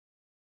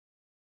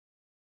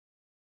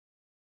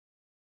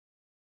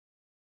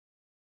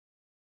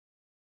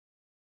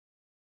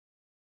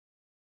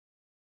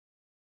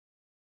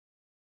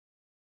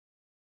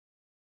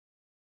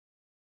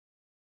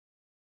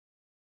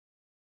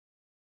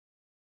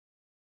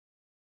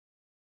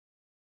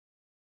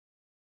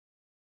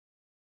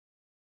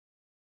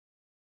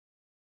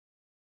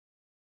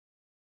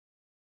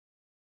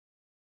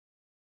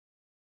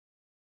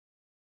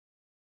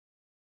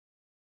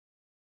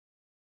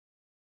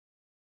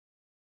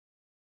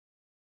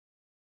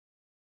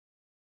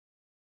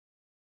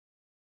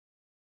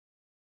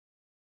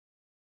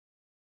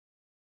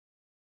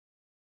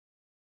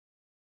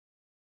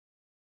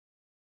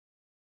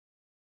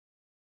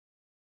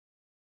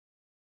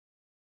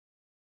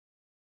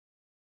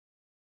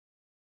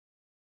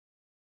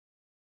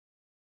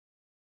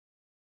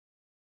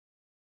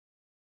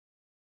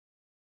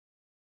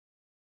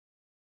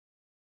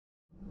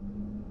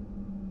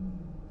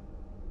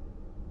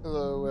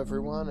Hello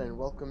everyone and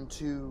welcome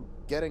to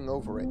Getting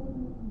Over It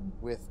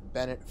with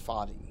Bennett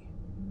Foddy.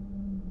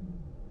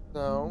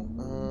 So,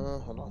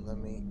 hold on, let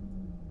me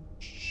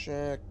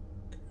check.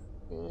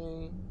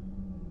 Okay.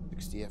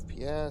 60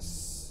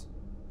 FPS.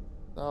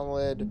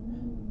 Solid.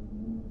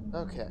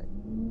 Okay.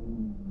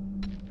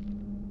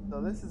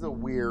 So this is a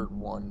weird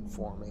one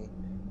for me.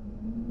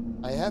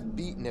 I have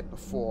beaten it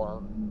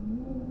before.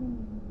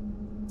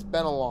 It's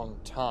been a long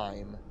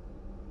time.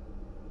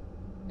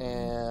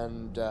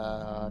 And,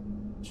 I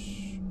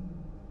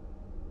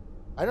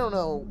don't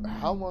know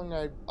how long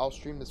I'll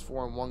stream this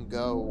for in one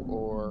go,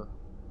 or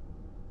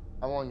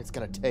how long it's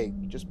gonna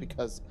take, just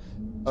because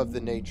of the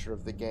nature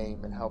of the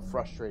game and how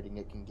frustrating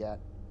it can get.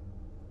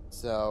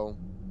 So,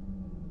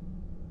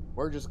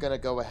 we're just gonna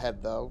go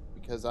ahead, though,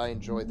 because I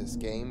enjoy this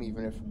game,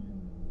 even if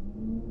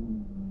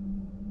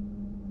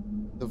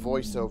the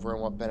voiceover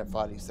and what Bennett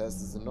Foddy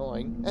says is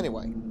annoying.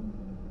 Anyway.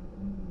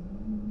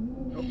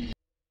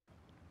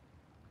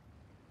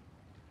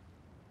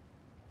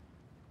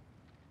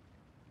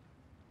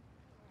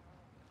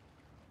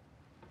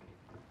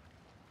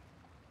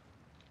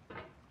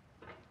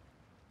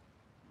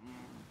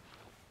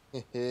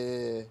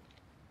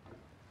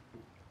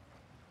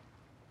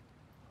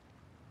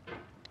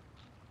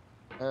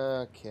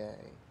 Okay.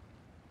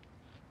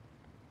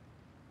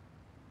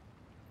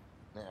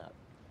 Yeah.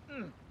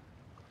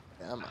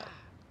 Come on.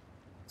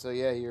 So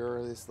yeah,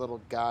 you're this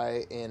little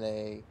guy in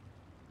a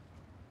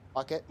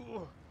bucket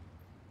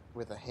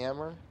with a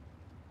hammer,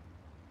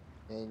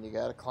 and you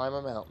gotta climb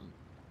a mountain.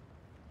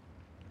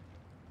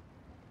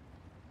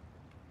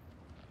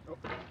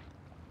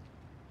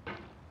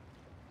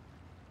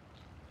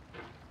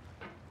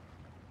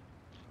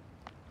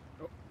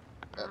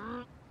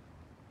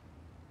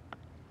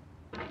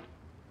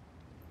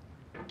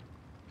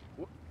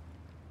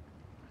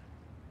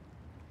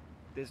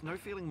 There's no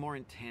feeling more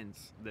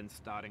intense than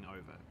starting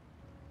over.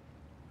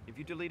 If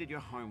you deleted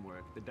your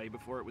homework the day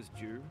before it was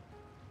due,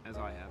 as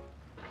I have,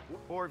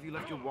 or if you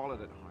left your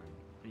wallet at home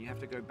and you have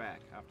to go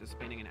back after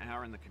spending an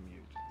hour in the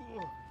commute.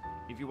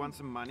 If you won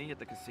some money at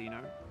the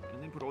casino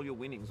and then put all your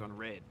winnings on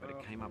red but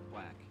it came up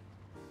black.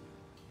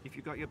 If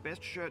you got your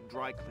best shirt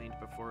dry cleaned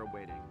before a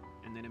wedding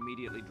and then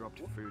immediately dropped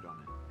food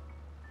on it.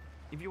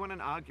 If you won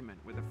an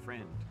argument with a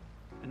friend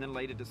and then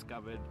later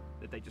discovered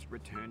that they just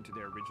returned to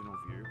their original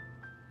view.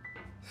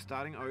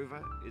 Starting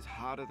over is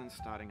harder than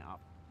starting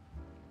up.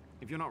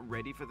 If you're not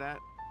ready for that,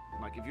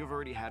 like if you've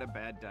already had a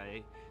bad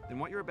day, then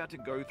what you're about to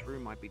go through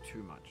might be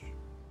too much.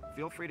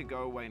 Feel free to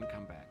go away and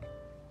come back.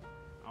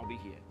 I'll be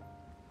here.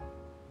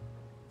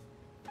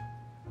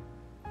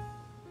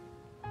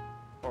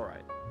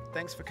 Alright,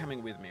 thanks for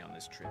coming with me on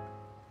this trip.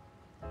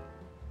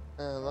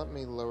 Let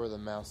me lower the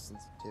mouse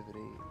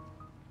sensitivity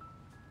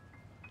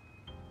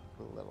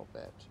a little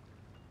bit.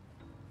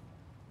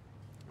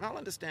 I'll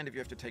understand if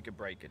you have to take a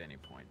break at any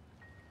point.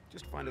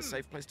 Just find a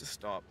safe place to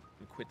stop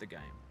and quit the game.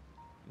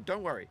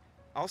 Don't worry,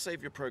 I'll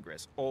save your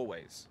progress,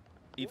 always,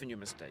 even your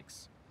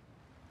mistakes.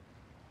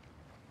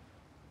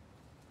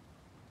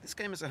 This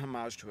game is a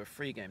homage to a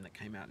free game that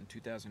came out in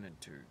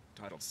 2002,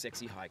 titled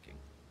Sexy Hiking.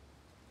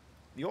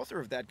 The author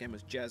of that game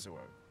was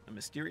Jazuo, a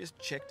mysterious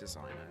Czech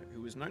designer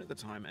who was known at the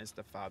time as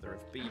the father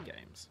of B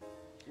games.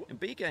 And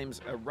B games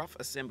are rough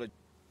assemblages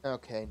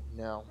Okay,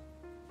 no.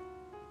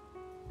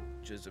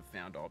 of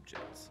found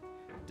objects.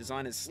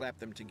 Designers slap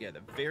them together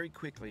very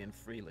quickly and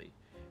freely,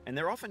 and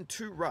they're often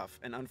too rough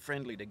and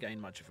unfriendly to gain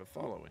much of a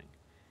following.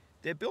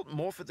 They're built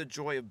more for the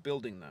joy of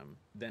building them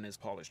than as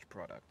polished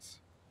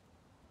products.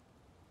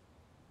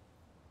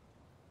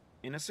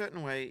 In a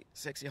certain way,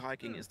 Sexy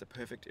Hiking is the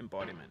perfect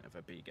embodiment of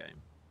a B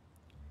game.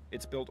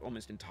 It's built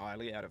almost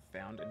entirely out of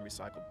found and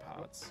recycled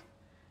parts,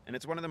 and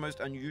it's one of the most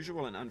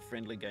unusual and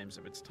unfriendly games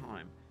of its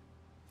time.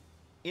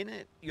 In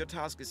it, your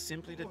task is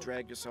simply to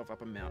drag yourself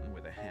up a mountain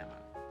with a hammer.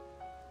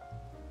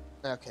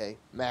 Okay,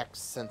 max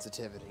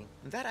sensitivity.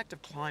 And that act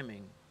of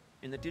climbing,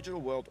 in the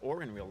digital world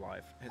or in real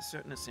life, has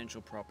certain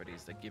essential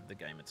properties that give the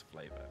game its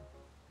flavor.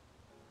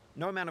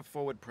 No amount of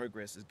forward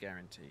progress is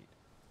guaranteed.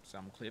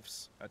 Some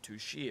cliffs are too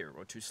sheer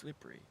or too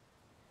slippery,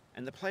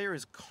 and the player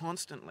is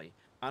constantly,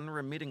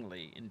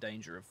 unremittingly in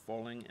danger of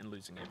falling and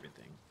losing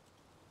everything.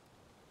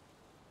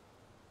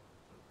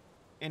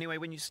 Anyway,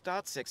 when you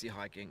start Sexy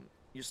Hiking,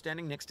 you're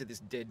standing next to this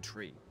dead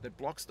tree that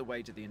blocks the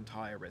way to the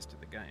entire rest of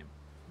the game.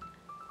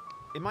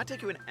 It might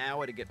take you an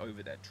hour to get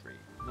over that tree,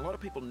 and a lot of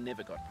people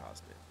never got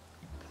past it.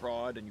 You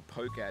prod and you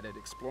poke at it,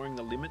 exploring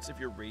the limits of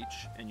your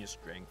reach and your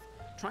strength,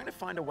 trying to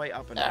find a way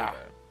up and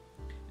over.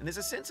 And there's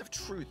a sense of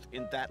truth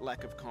in that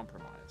lack of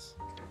compromise.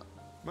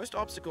 Most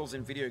obstacles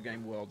in video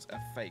game worlds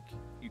are fake.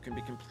 You can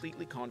be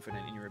completely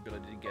confident in your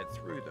ability to get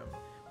through them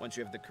once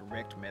you have the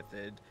correct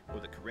method or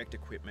the correct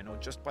equipment or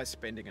just by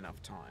spending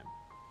enough time.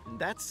 In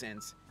that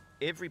sense,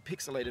 every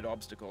pixelated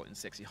obstacle in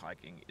Sexy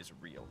Hiking is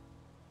real.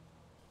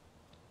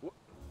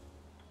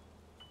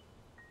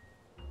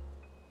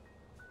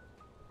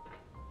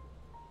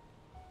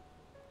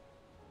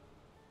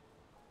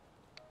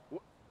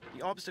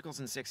 The obstacles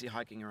in Sexy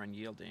Hiking are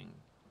unyielding,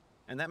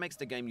 and that makes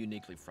the game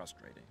uniquely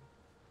frustrating.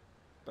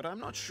 But I'm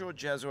not sure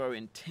Jazzuo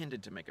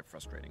intended to make a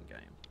frustrating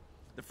game.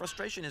 The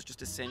frustration is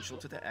just essential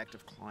to the act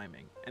of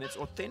climbing, and it's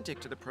authentic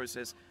to the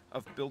process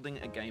of building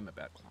a game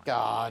about climbing.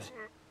 God.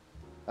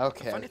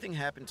 Okay. A funny thing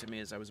happened to me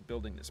as I was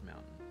building this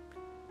mountain.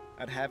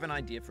 I'd have an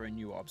idea for a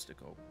new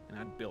obstacle, and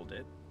I'd build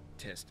it,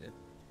 test it,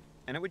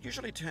 and it would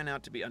usually turn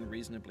out to be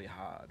unreasonably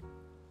hard.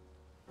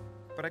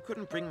 But I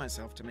couldn't bring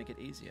myself to make it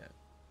easier.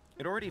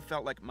 It already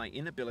felt like my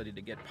inability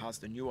to get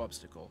past the new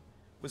obstacle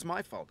was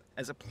my fault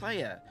as a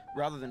player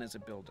rather than as a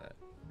builder.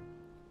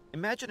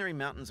 Imaginary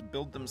mountains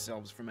build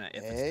themselves from our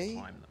efforts to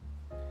climb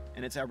them,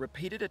 and it's our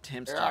repeated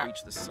attempts to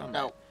reach the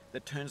summit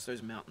that turns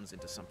those mountains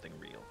into something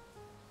real.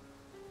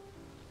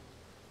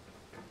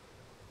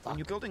 When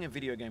you're building a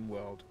video game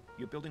world,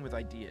 you're building with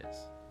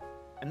ideas,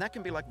 and that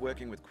can be like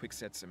working with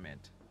quickset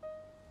cement.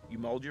 You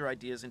mold your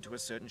ideas into a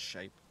certain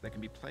shape that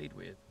can be played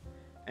with,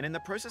 and in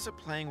the process of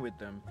playing with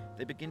them,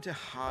 they begin to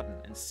harden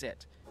and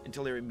set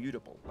until they're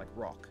immutable, like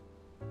rock.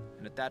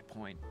 And at that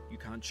point, you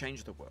can't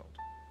change the world.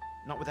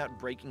 Not without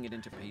breaking it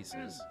into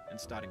pieces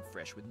and starting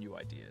fresh with new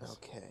ideas.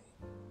 Okay.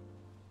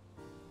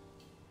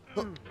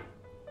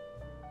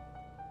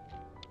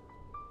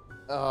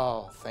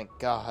 Oh, thank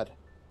God.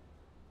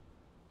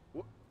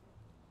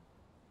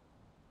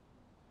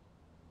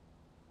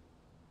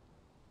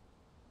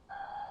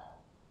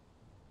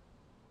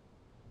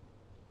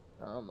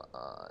 Come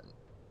on.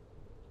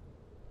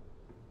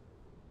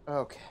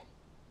 Okay.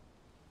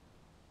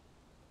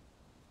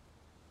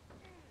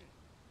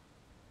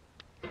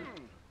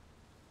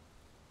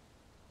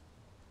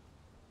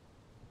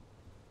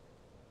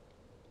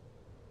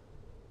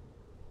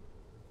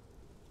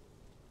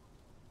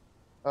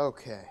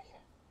 Okay.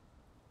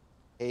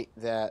 Hate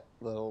that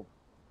little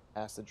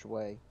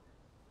passageway.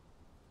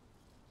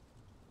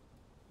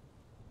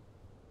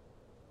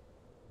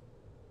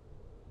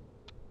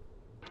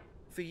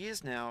 For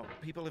years now,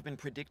 people have been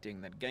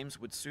predicting that games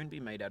would soon be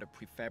made out of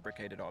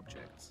prefabricated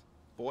objects,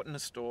 bought in a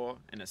store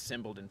and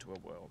assembled into a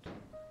world.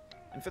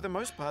 And for the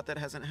most part, that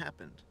hasn't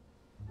happened,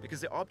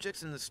 because the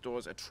objects in the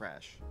stores are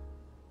trash.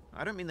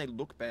 I don't mean they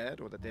look bad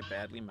or that they're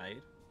badly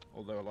made,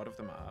 although a lot of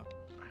them are.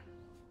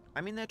 I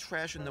mean they're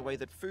trash in the way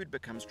that food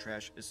becomes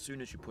trash as soon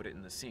as you put it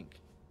in the sink.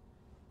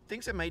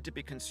 Things are made to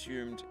be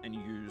consumed and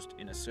used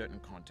in a certain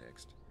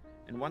context,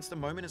 and once the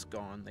moment is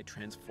gone, they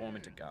transform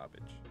into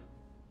garbage.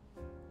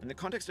 In the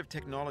context of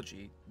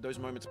technology, those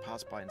moments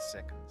pass by in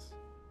seconds.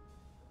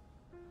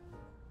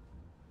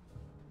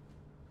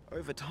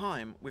 Over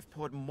time, we've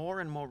poured more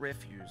and more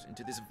refuse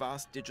into this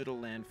vast digital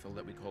landfill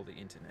that we call the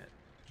internet.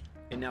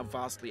 It now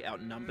vastly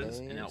outnumbers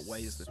and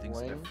outweighs the things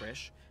that are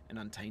fresh and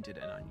untainted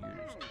and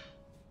unused.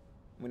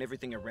 When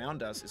everything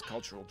around us is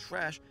cultural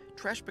trash,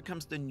 trash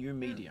becomes the new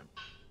medium,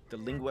 the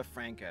lingua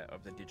franca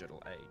of the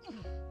digital age.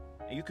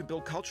 And you can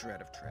build culture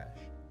out of trash,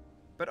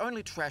 but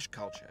only trash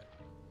culture.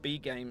 B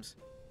games,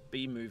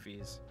 B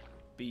movies,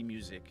 B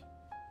music,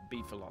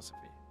 B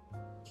philosophy.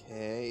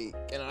 Okay,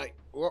 can I...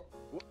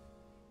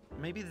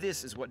 Maybe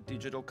this is what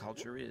digital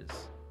culture is.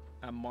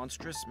 A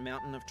monstrous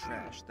mountain of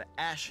trash, the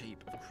ash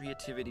heap of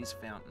creativity's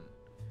fountain.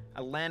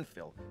 A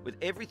landfill with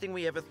everything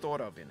we ever thought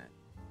of in it.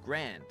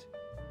 Grand,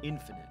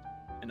 infinite,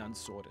 and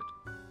unsorted.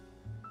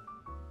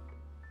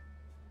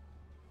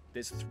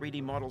 There's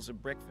 3D models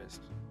of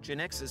breakfast, Gen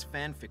X's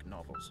fanfic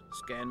novels,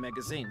 scan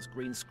magazines,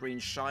 green screen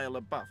Shia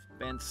LaBeouf,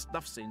 banned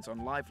snuff scenes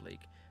on LiveLeak.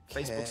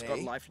 Facebook's got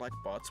lifelike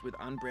bots with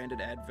unbranded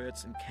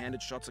adverts and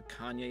candid shots of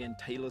Kanye and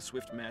Taylor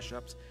Swift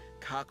mashups,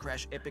 car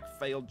crash epic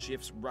failed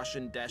GIFs,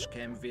 Russian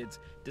dashcam vids,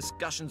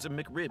 discussions of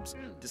McRibs,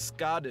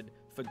 discarded,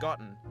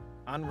 forgotten,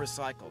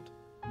 unrecycled,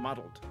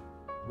 muddled,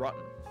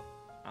 rotten,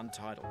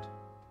 untitled.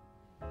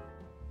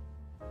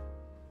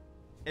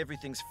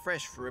 Everything's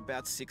fresh for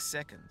about 6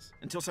 seconds,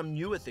 until some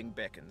newer thing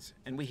beckons,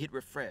 and we hit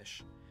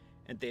refresh.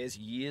 And there's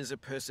years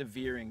of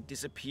persevering,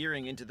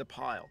 disappearing into the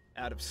pile,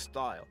 out of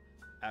style,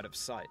 out of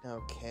sight.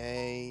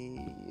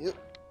 Okay. Nope.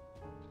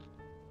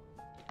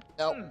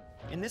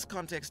 In this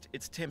context,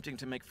 it's tempting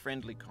to make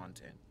friendly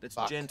content that's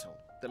gentle,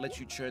 that lets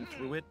you churn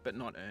through it but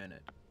not earn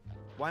it.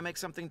 Why make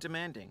something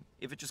demanding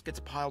if it just gets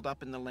piled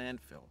up in the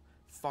landfill,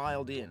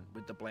 filed in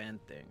with the bland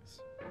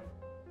things?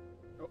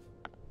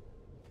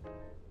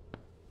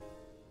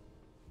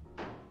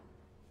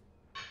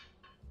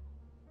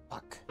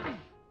 Fuck.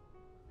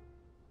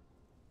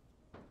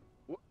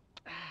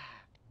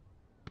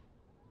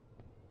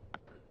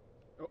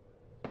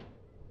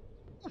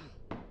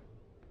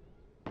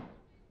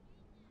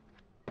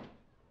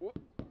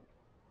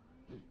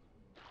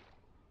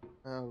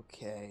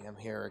 Okay, I'm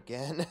here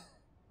again.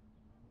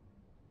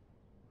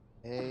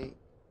 Hey.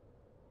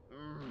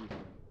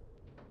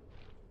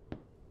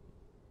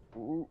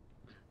 Ooh.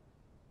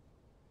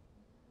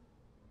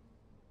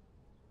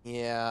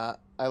 Yeah,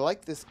 I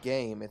like this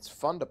game. It's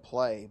fun to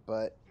play,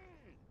 but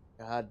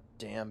god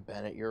damn,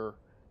 Bennett, your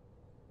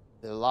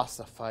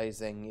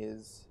philosophizing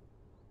is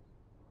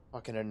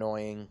fucking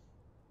annoying.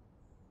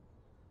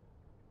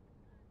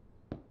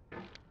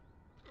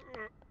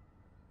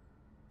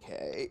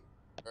 Okay.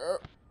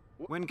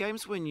 When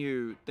games were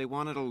new, they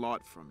wanted a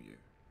lot from you.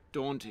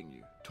 daunting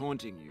you,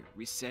 taunting you,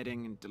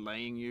 resetting and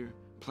delaying you.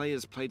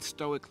 Players played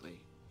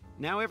stoically.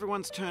 Now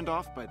everyone's turned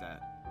off by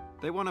that.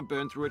 They want to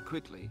burn through it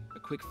quickly, a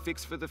quick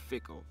fix for the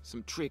fickle,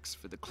 some tricks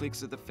for the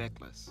clicks of the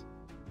feckless.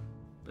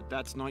 But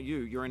that's not you,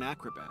 you're an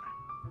acrobat.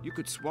 You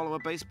could swallow a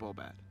baseball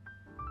bat.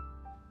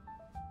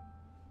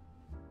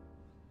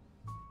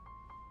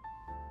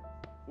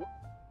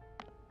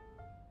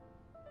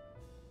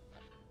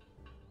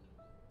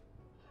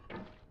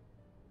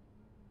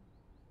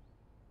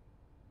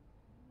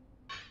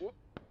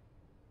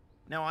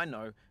 Now I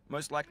know,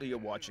 most likely you're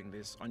watching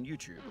this on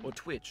YouTube or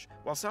Twitch,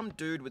 while some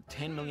dude with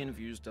 10 million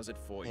views does it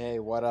for you. Hey,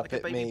 what up like a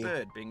at baby me?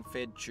 bird being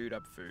fed chewed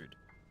up food.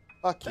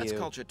 Fuck That's you.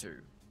 culture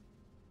too.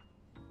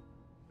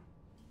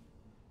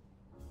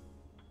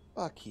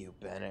 Fuck you,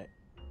 Bennett.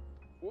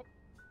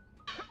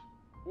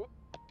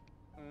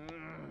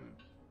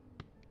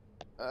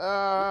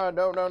 No,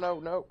 no, no,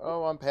 no.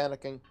 Oh, I'm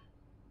panicking.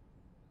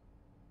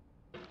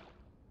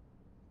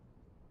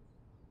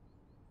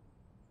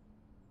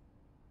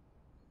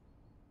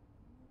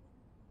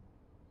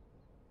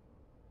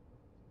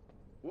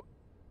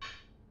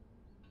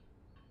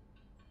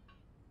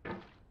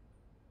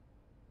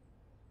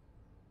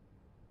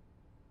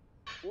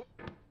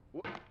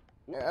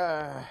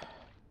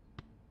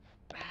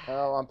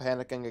 Oh, I'm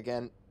panicking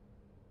again.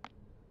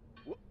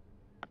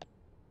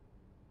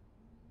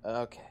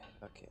 Okay,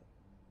 okay.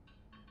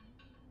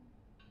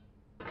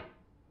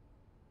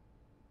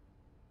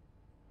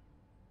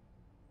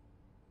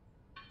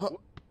 Huh.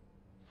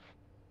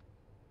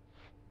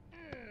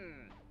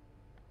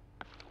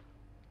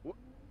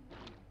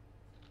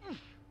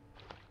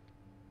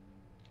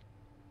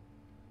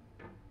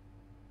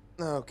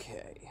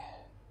 Okay.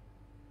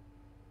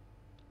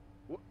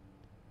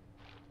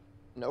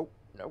 Nope,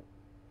 nope.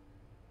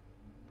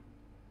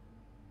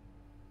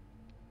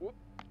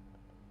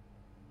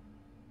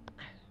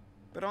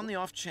 But on the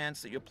off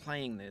chance that you're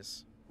playing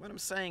this, what I'm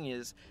saying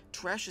is,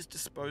 trash is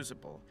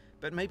disposable,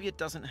 but maybe it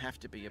doesn't have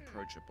to be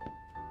approachable.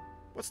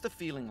 What's the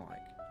feeling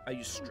like? Are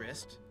you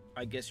stressed?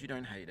 I guess you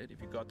don't hate it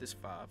if you got this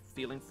far.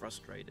 Feeling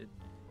frustrated?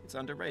 It's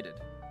underrated.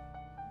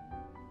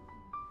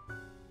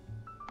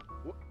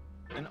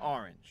 An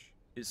orange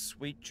is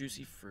sweet,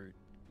 juicy fruit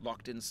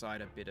locked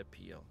inside a bitter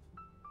peel.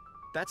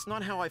 That's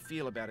not how I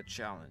feel about a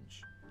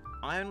challenge.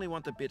 I only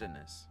want the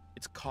bitterness.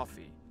 It's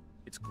coffee.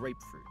 It's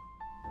grapefruit.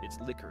 It's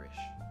licorice.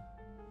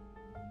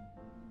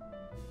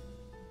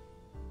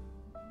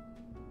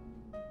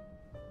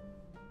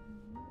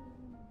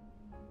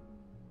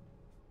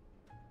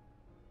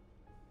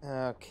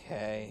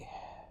 Okay.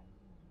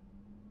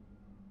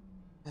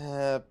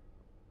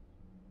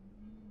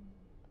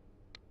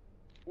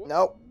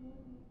 Nope.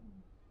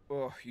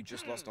 Oh, you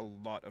just lost a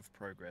lot of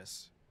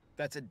progress.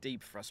 That's a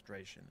deep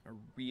frustration, a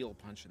real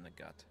punch in the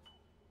gut.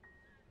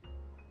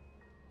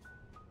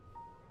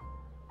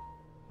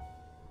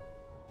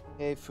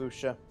 Hey,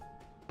 Fuchsia.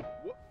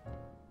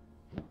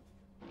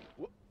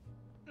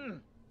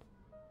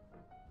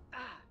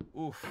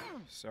 Oof,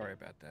 sorry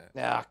about that.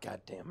 Ah, god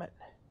damn it.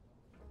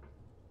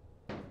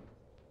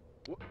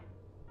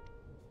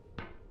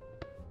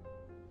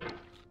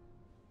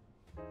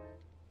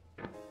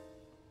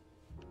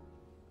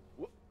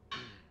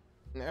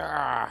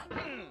 Ah.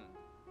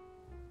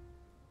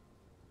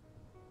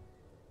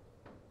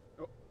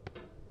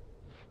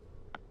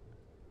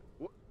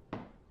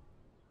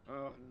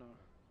 Oh, no.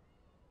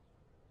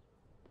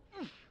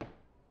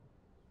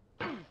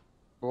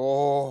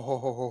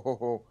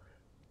 Oh.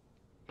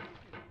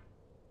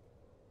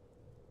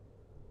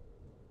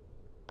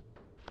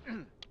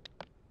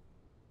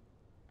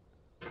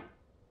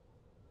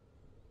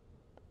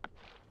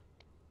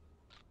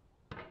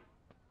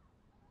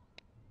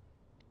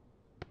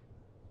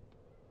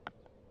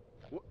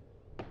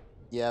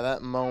 Yeah,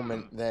 that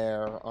moment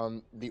there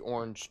on the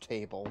orange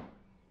table.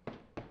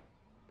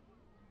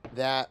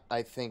 That,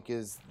 I think,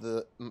 is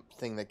the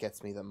thing that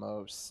gets me the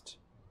most.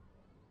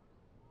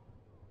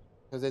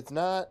 Because it's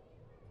not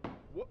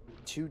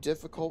too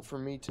difficult for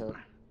me to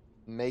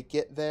make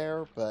it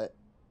there, but...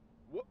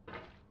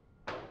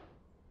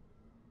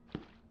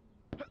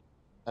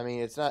 I mean,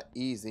 it's not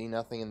easy.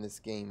 Nothing in this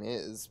game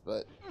is,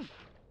 but...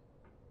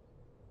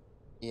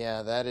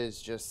 Yeah, that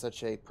is just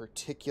such a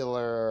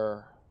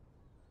particular...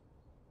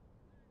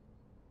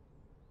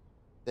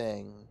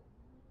 thing.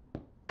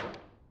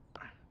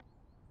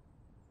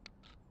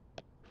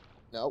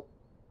 Nope.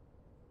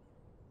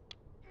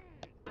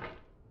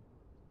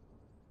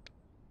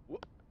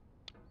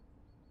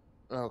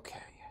 Okay.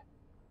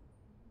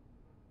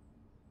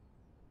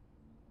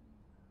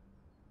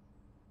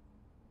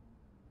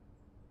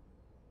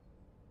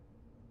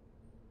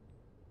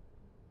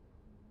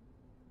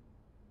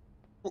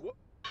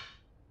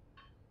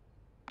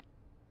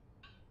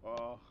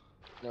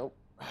 Nope.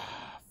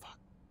 Fuck.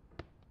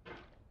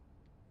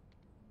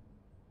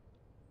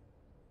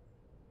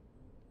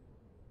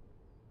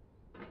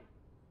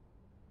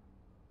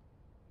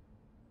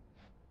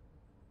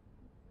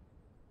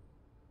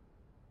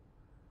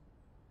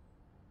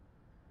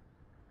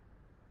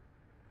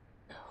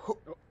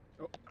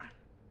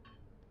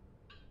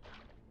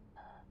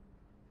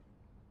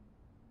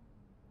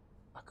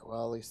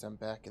 least I'm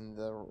back in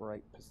the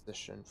right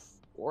position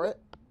for it.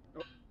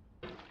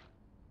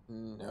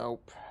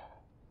 Nope.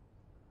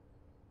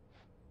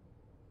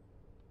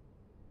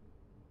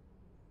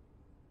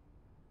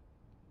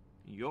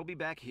 You'll be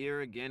back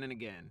here again and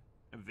again.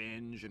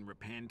 Avenge and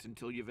repent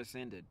until you've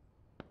ascended.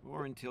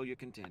 Or until you're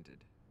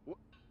contented.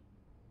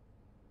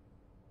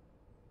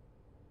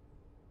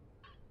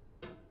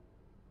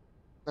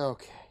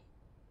 Okay.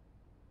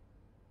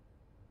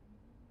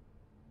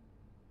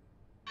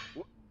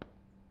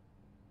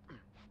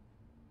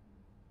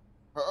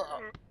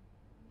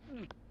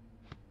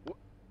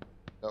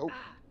 Nope.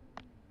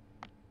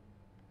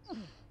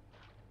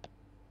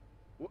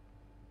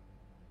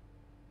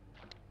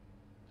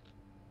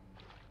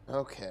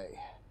 Okay.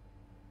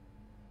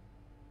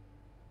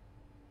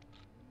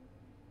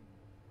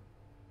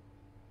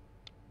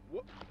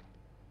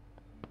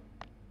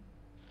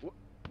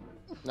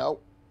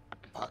 Nope.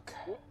 Fuck.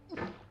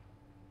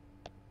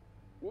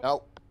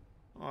 Nope.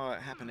 Oh,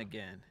 it happened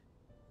again.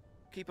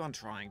 Keep on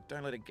trying.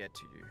 Don't let it get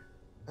to you.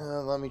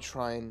 Let me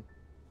try and...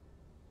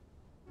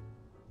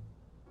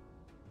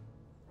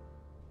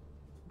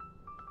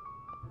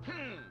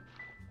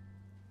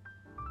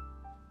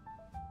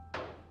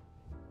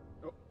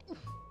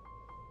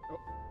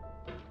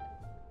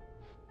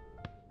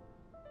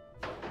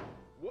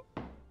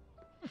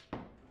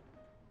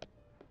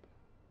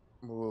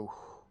 Woo.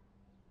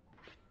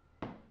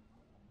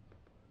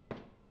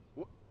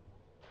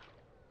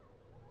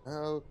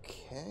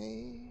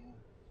 Okay.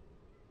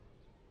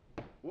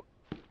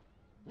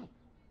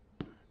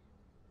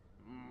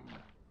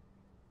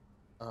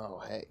 Oh,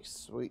 hey,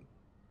 sweet.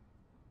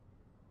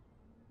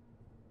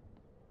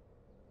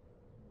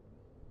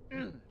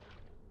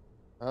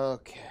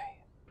 Okay.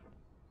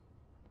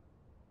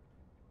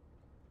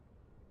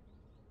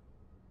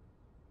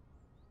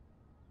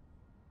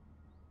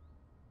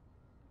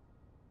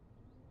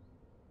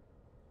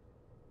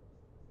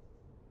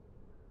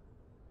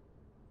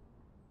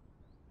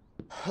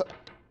 Okay.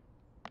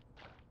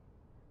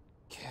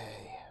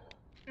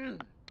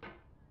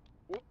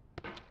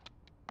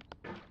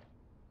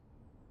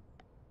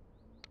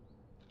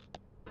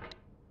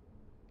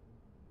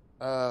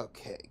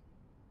 Okay.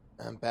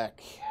 I'm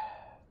back.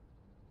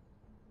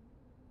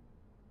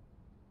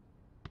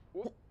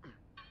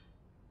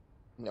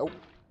 Nope.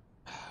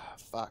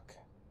 Fuck.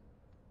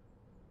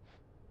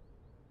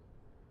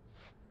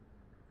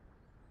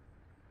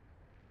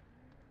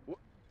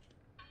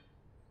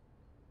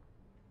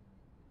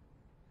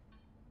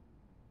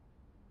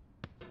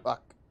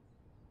 Fuck.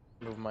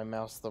 Move my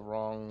mouse the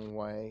wrong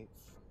way.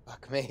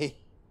 Fuck me.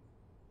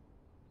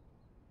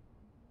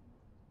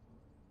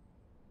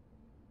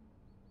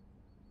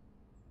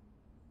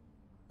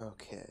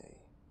 Okay.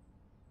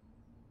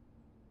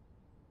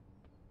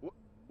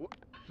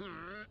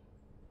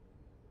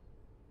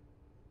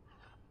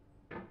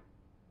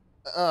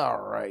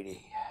 Alrighty.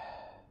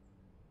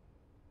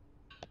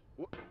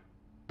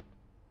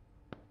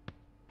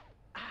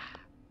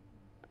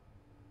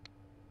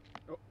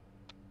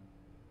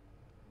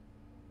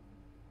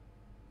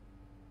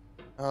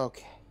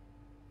 Okay.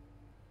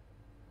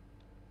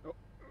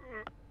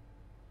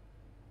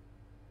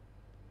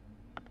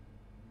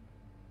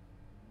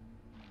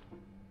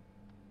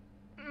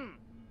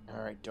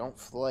 Alright, don't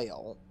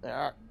flail.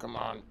 Ah, come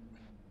on.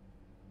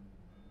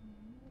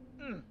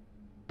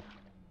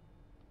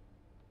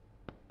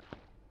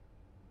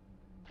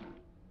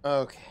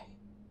 Okay.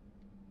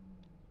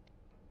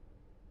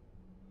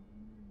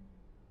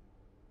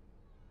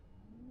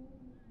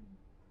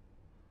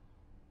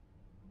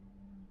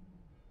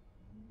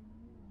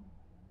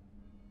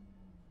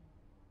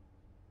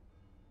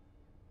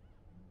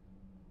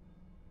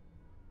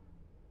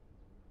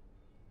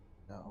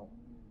 No.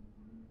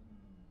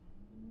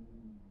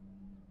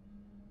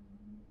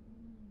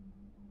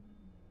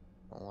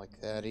 Don't like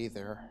that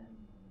either.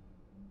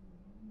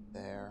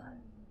 There.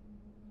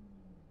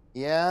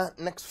 Yeah,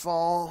 next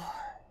fall.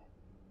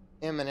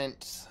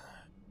 Imminent.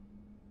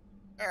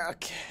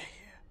 Okay.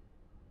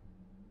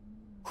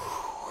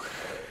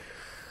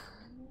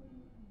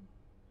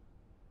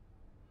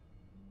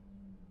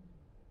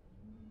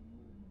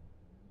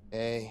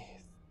 Okay.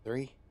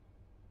 3,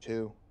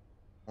 2,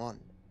 1.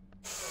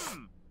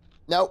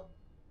 Nope.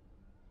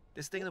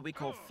 This thing that we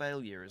call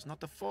failure is not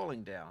the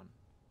falling down,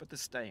 but the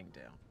staying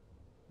down.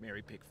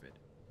 Mary Pickford.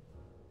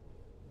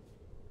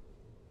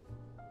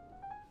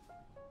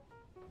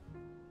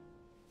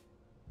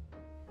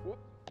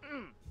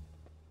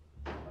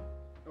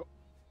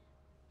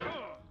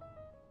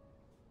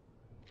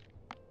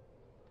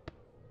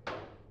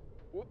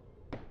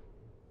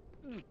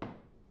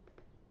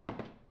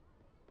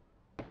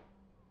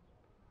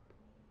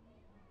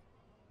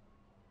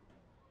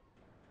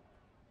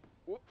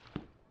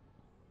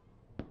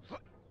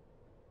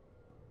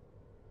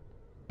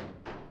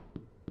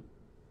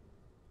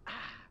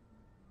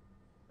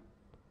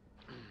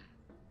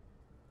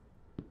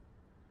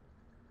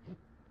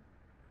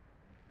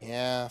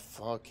 Yeah,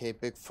 okay,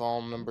 big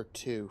fall number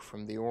 2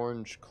 from the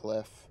Orange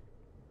Cliff.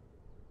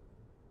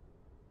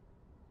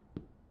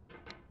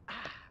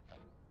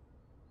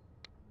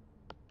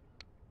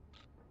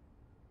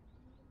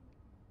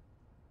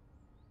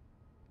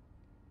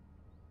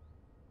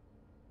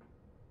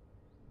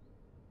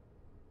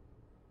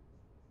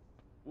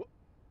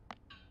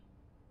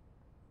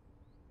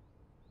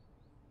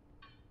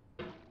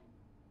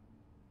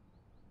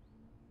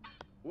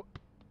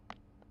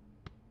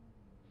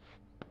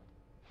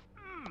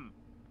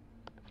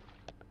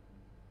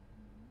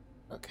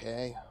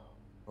 Okay.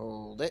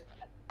 Hold it.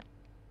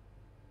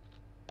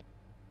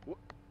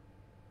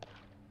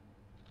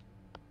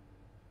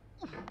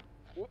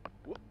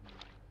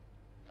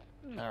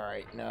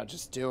 Alright, now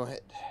just do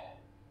it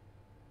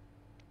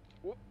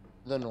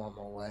the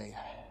normal way.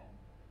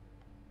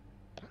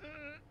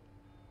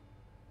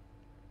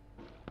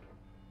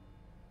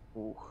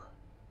 Ooh.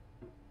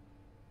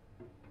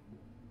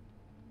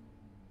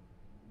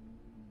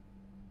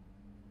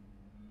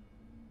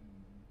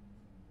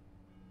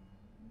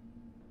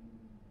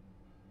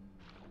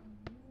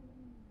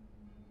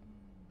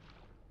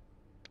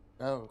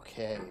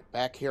 Okay,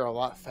 back here a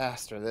lot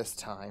faster this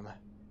time.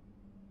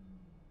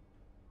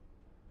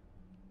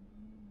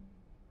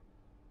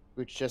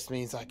 Which just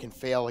means I can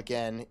fail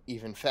again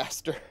even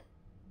faster.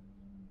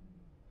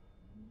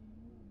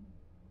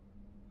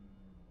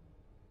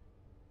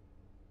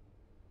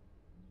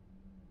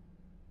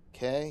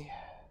 Okay.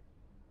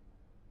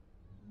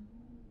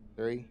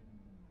 3,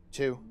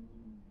 2,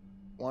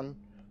 1.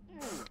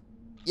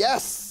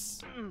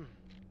 Yes!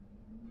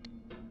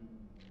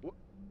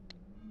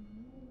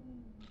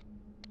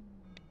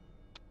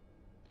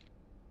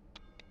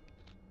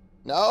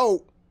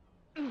 No!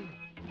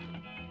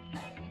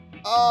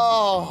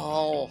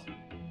 Oh!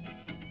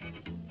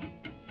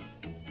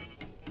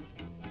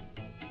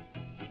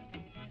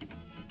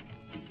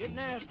 Get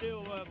nasty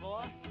over,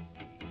 boy.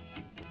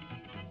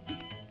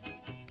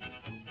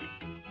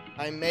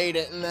 I made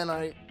it and then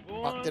I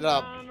fucked it Going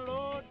up. down the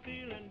road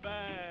feeling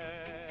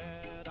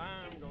bad.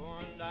 I'm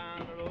going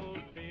down the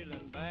road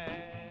feeling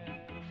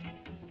bad.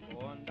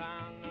 Going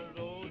down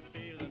the road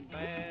feeling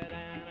bad,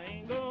 and I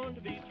ain't going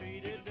to be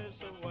treated this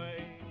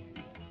way.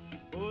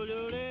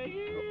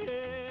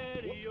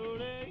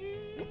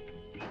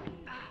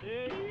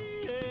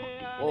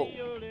 Whoa.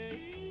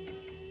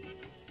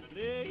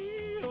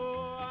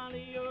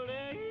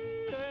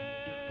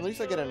 At least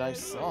I get a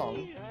nice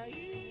song.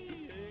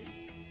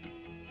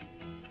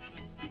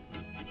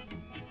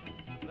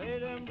 Lay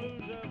them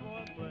blues up,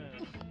 boy,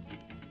 friend.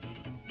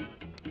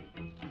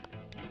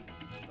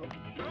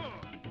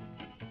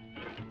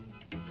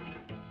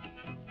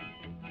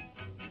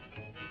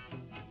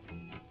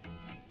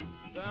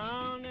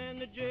 Down in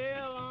the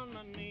jail on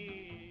my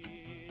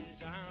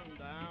knees. I'm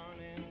down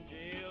in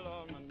jail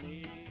on my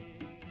knees.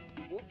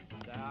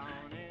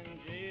 Down in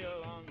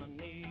jail on my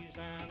knees,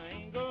 and I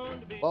ain't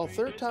going to be. Well,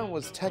 third time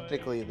was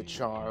technically the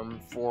charm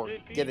for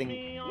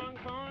getting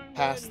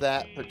past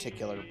that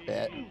particular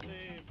bit.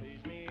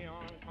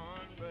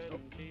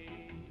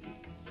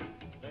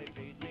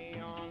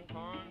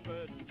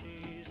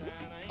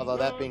 Although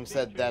that being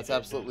said, that's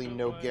absolutely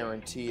no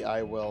guarantee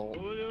I will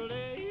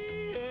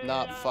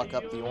not fuck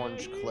up the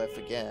orange cliff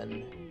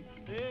again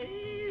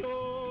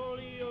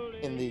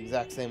in the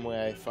exact same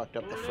way I fucked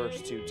up the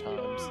first 2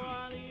 times.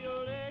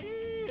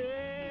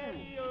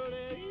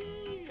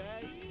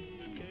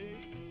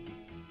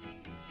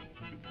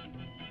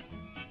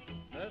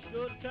 That's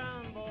good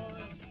time,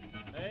 boys.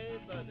 Hey,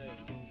 buddy.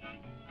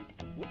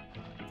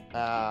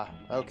 Ah,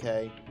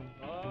 okay.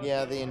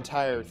 Yeah, the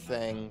entire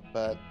thing,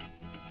 but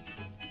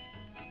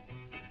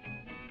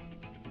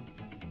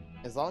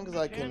as long as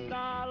I can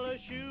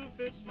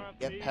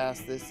get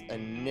past this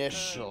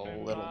initial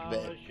little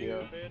bit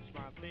here.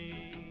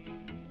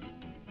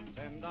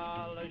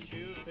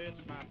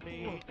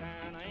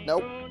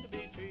 Nope.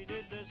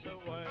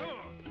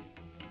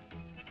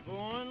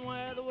 Going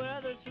where the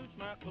weather suits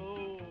my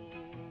clothes.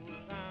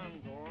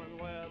 I'm going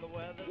where the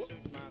weather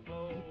suits my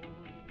clothes.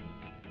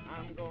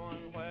 I'm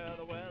going where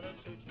the weather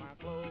suits my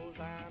clothes,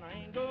 and I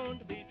ain't going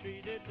to be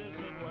treated this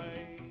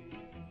way.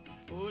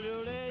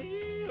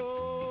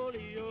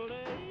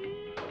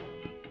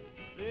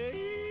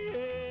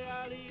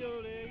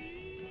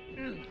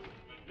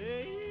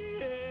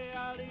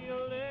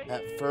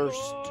 At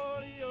first,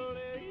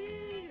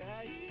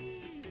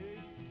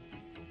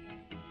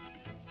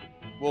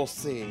 we'll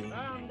see.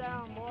 Turn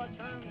down, boy,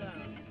 turn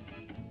down.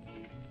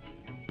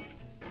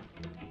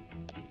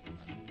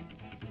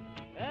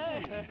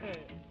 Hey.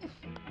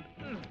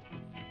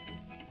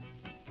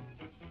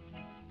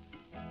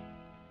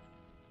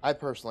 I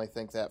personally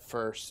think that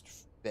first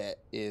bit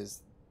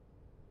is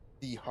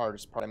the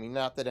hardest part. I mean,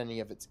 not that any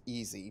of it's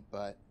easy,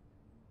 but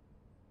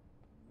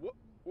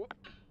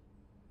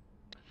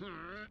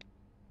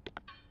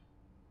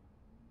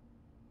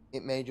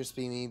it may just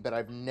be me, but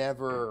I've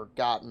never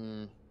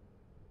gotten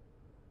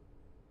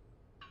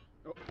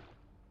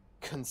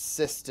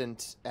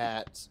consistent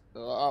at...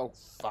 Oh,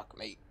 fuck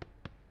me.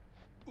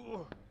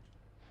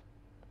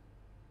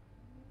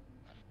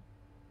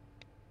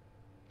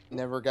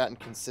 Never gotten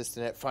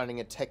consistent at finding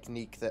a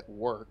technique that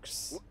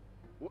works.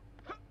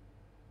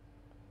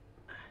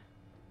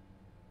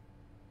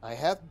 I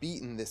have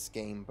beaten this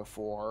game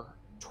before,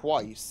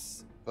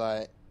 twice,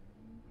 but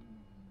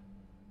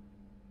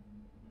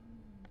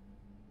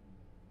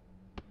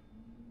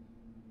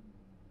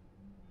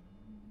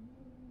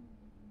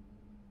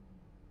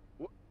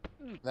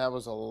that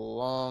was a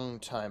long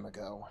time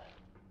ago.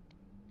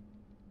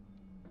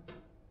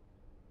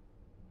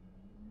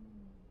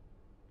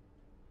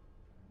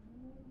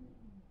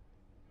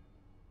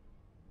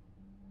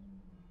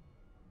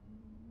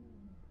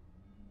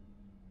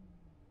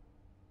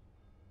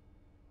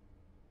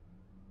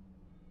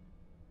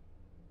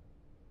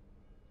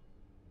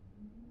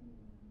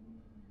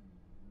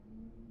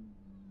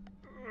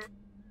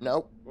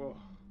 Nope.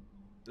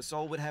 The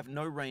soul would have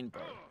no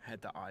rainbow,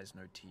 had the eyes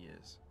no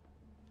tears.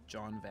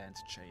 John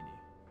Vance Cheney.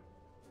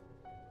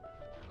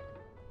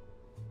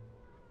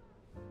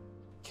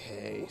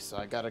 Okay, so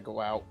I gotta go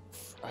out.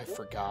 I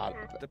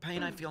forgot. The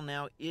pain I feel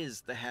now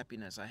is the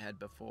happiness I had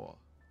before.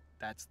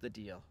 That's the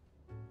deal.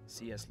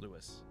 C.S.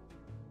 Lewis.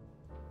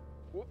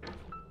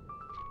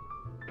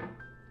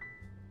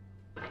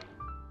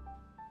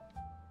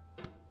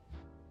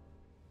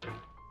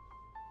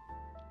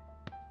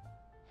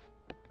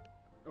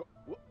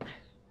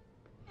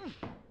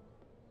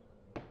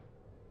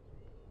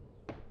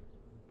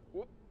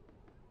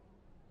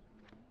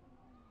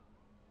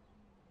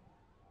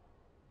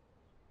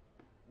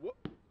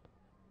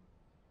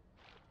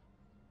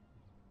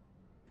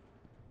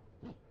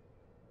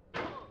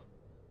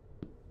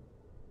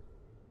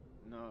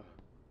 No.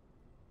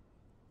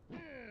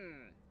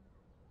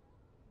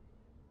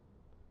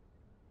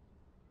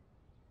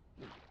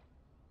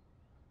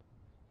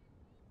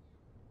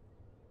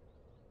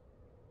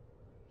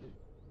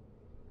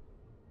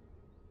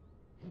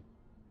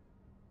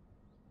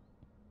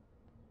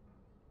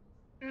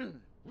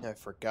 I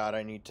forgot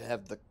I need to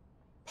have the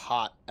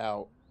pot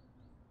out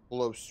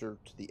closer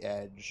to the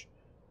edge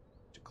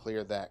to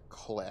clear that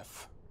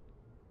cliff.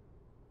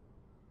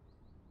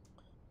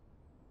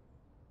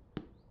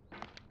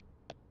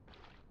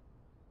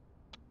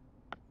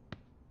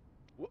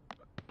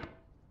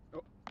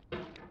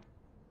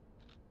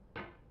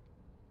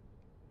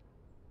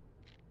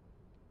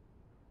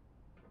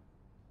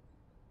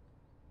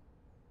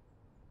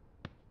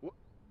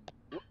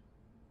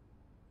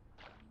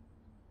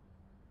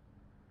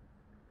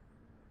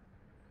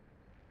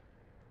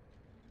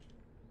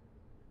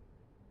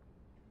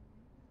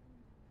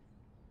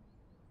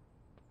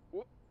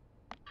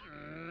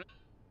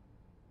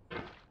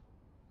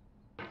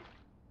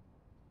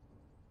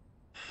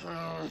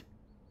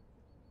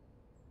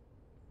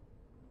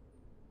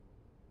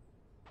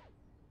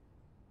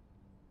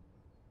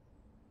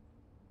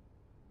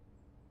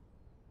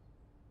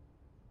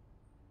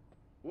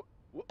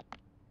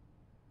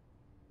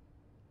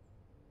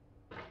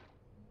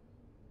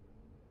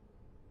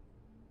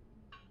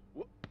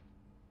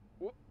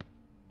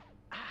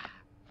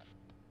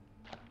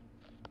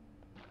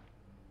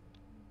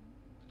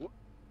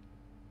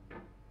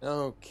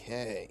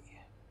 Okay.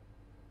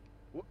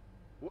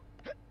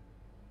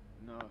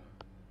 No.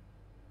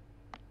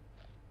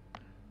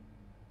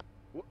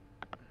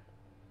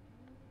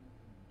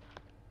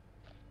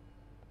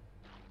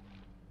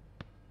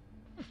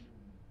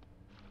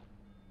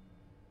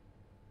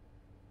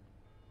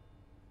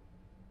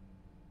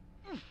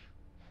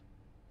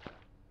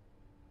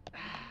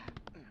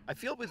 I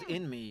feel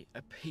within me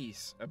a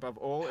peace above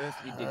all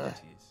earthly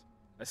dignities,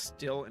 a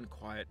still and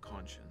quiet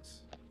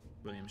conscience.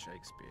 William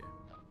Shakespeare.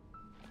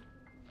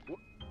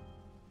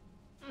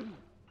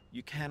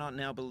 You cannot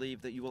now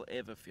believe that you will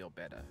ever feel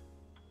better.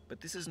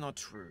 But this is not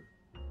true.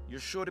 You're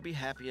sure to be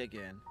happy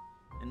again,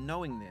 and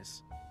knowing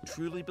this,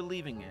 truly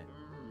believing it,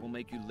 will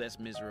make you less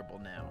miserable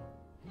now.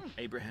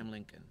 Abraham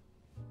Lincoln.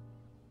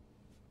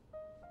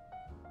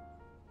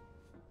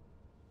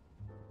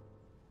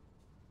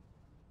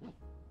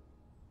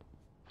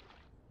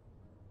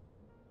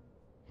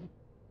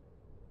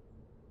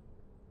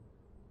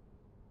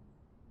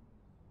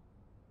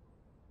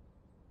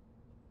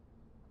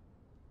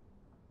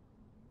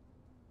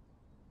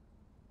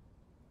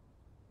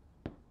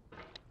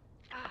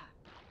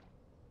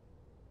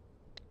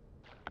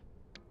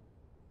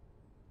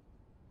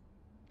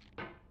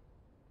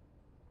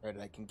 Right,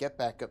 I can get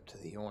back up to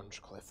the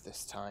orange cliff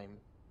this time.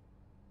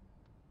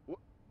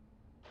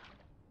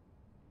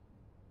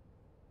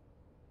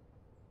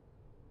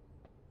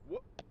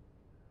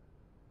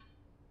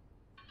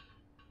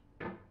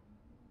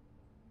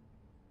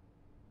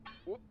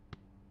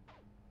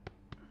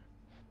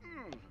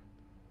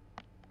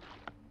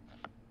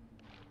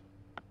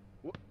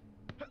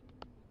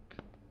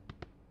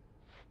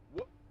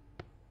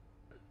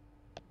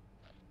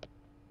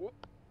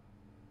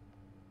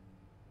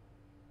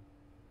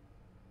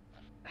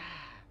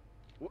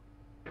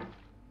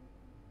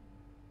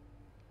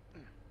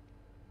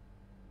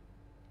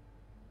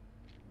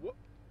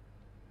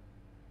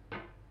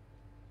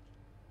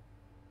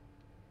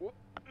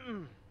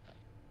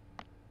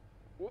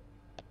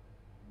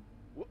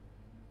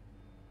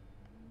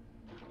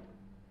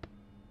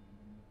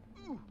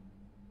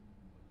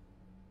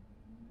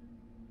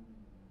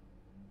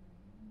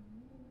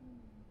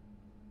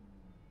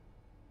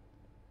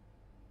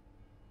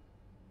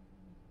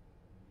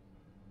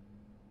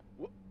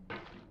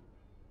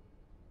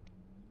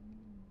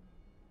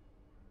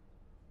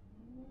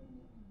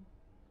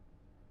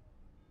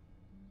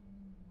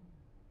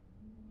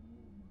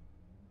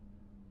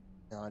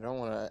 Now, I don't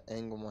want to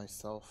angle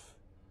myself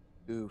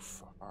too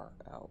far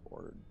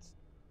outwards.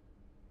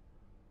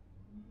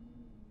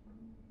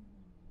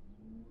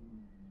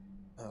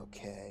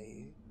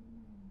 Okay.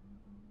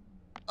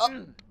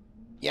 Oh!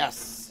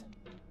 Yes!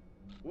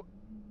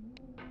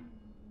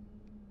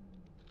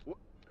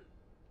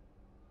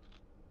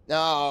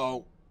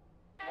 No!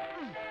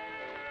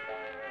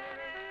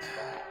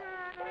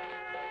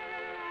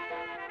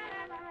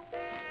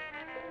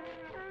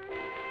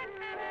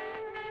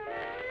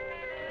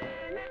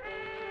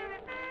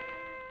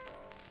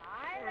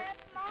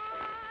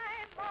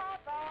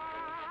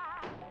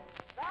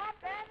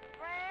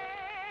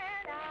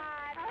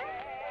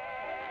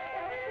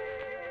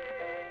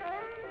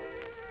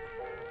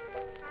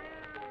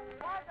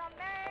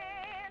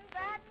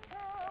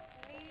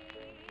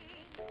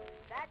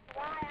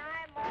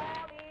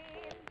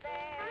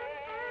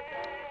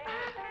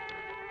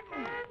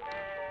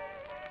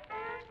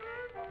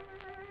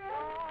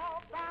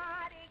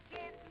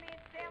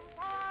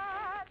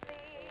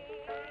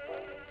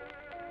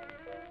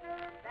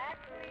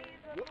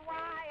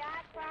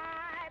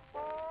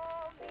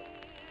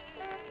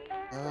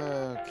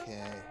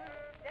 Okay.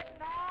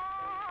 Sitting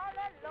all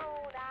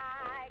alone,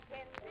 I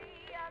can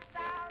see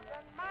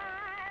 1,000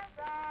 miles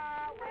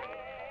away.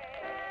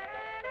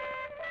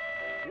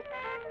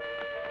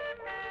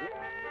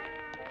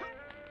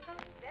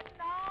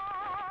 Sitting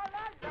all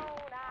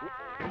alone,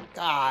 I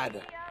God.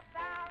 can see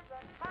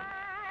 1,000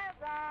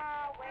 miles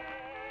away.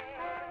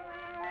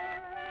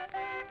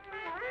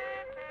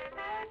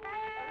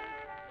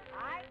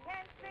 I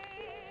can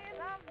see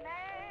the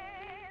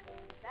man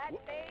that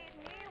made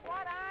me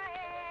what I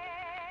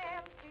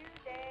am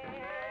today.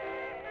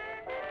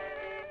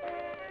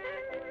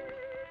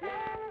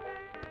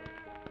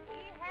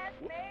 He has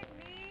made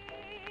me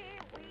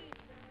weep.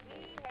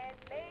 He has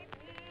made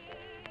me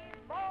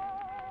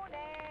moan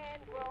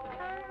and groan.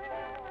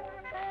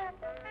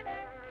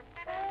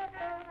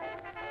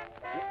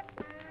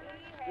 He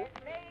has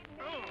made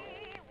me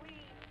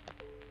weep.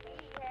 He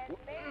has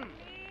made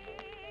me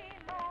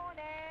moan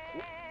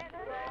and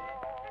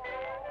groan.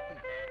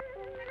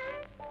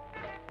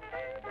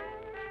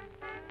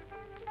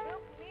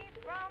 Took me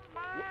from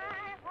my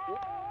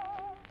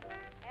home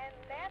and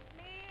left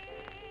me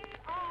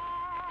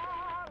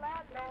all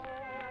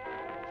alone.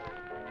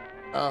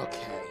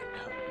 Okay.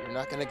 No, you're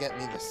not gonna get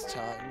me this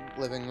time,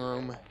 living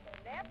room.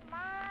 Left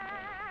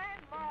my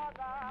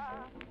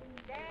mother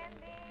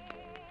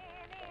standing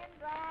in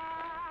the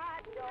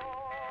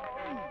door.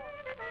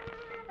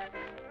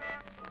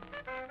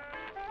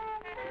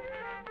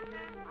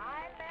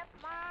 I left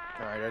my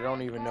Alright, I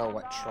don't even know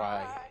what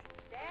try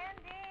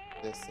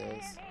standing this is.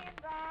 in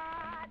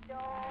the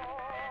door.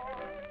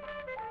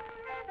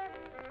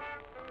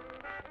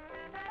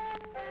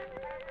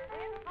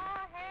 With her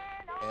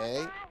hand on Okay.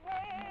 my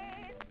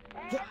head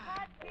and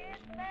her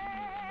kiss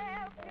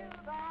fell to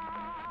the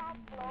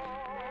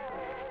floor.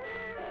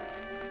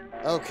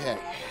 Okay.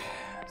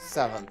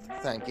 7th.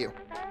 Thank you.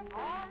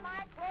 All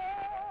my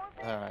clothes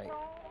and Alright.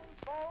 clothes,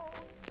 both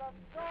the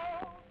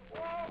clothes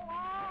wore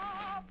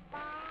off my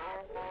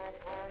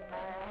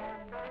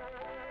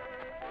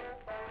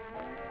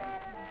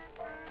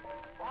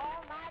all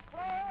my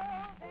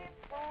clothes and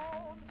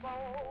clothes,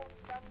 both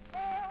the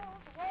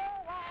clothes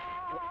wore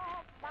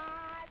off my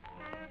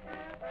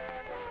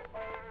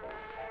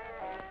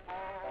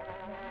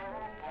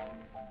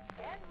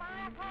and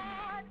my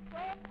heart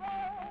so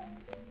broke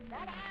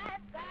that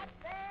I've got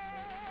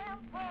them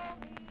for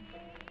me.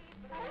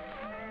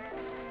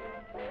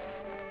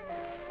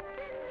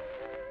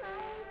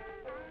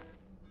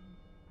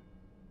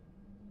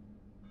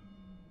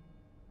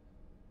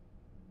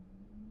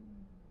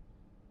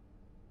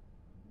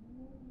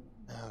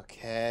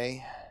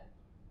 Okay.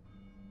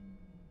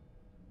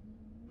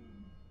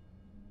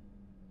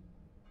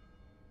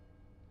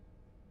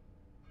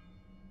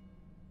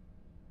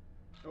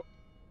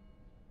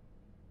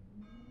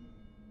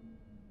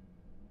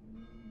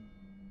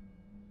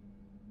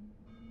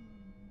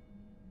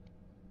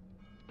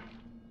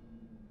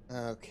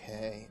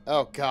 Okay.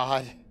 Oh,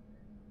 God.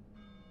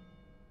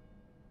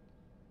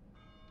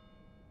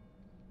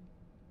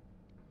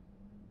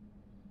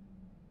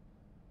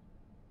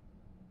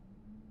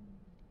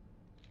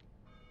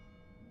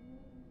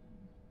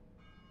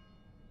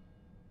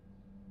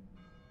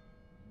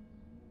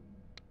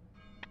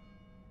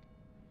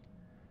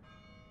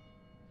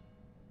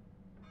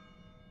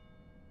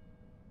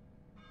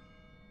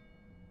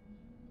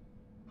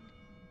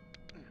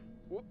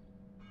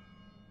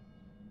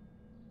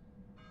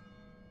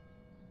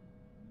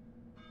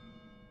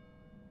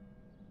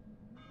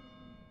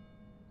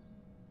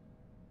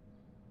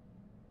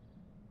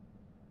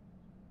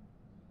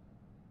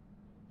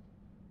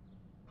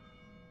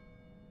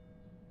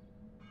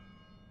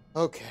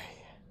 Okay.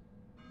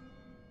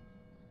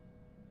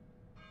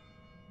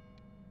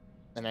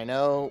 And I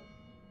know...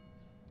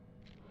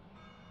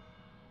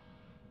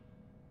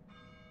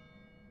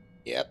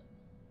 Yep.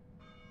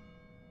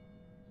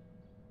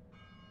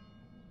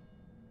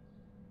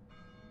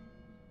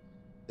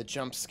 The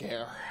jump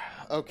scare.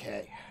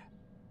 Okay.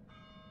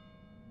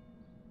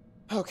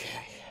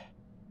 Okay.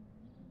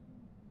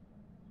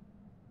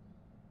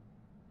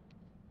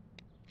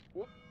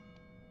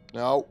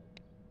 No.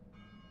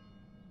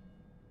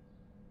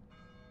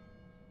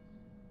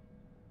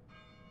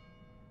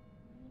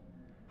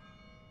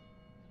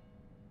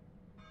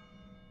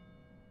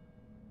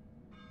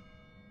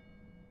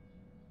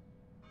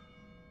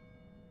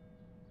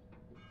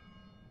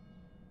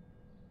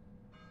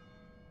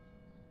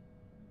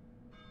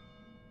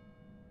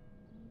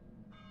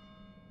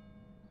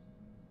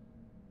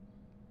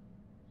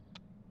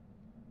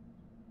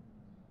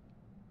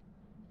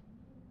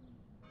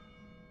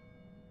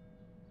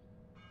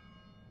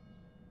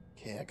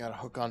 Okay, I gotta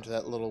hook onto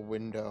that little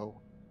window.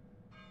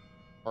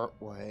 Part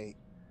way.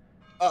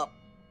 Up.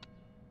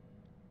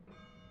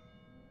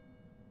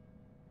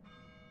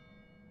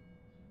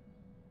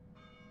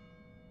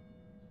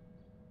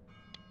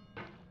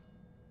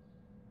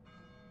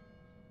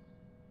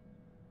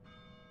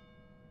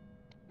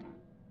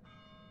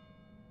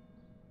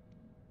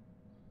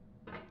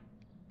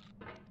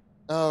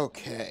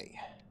 Okay.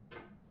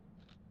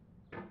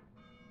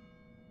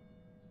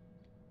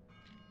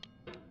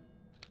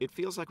 It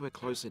feels like we're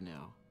closer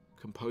now.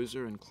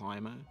 Composer and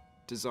climber,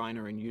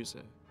 designer and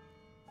user.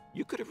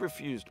 You could have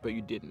refused, but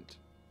you didn't.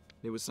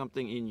 There was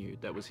something in you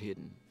that was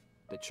hidden,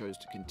 that chose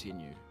to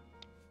continue.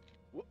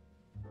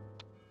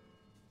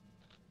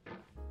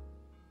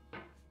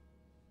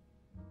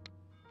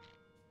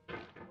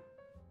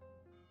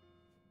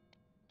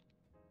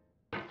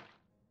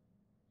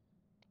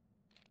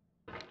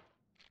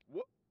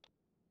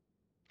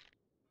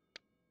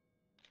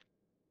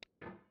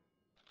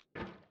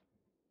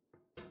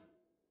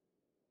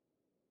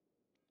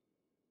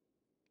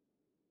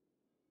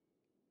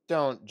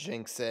 Don't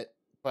jinx it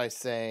by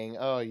saying,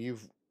 "Oh,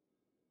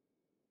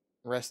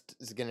 rest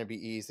is gonna be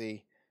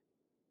easy."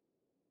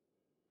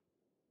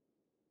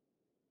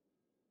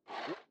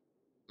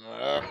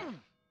 Ugh.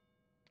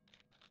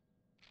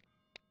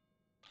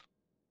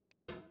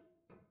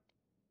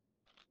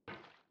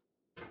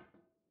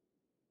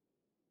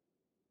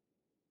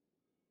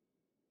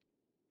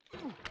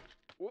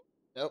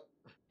 Nope.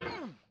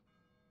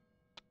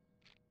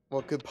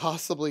 What could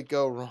possibly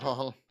go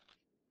wrong?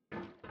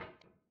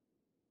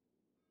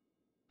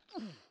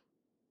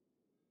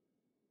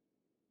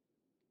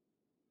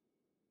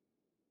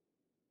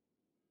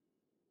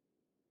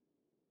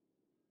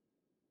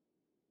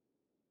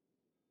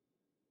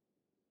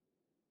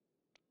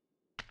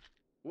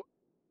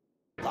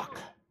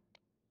 Fuck.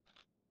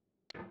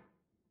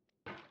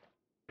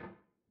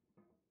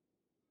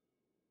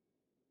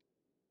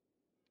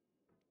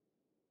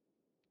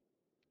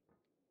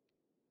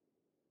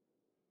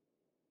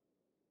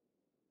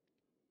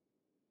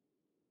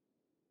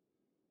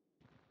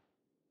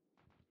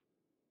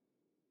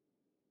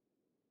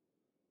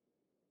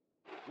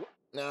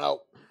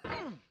 No.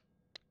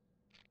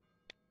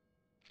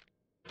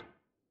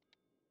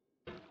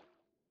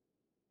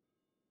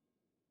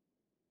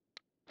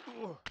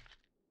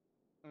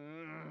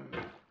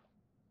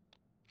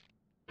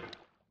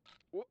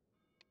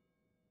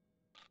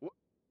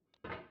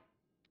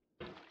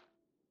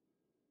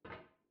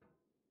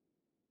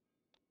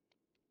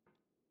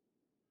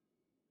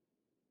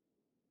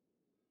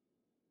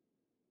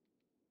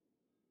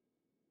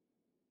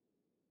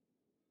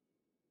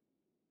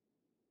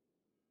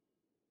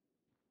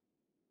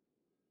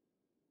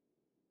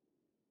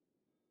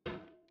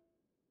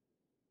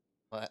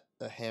 What?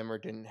 The hammer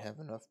didn't have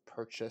enough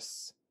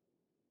purchase.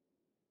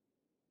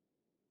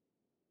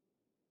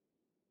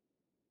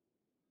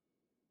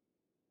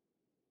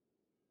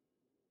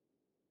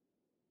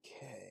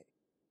 Okay.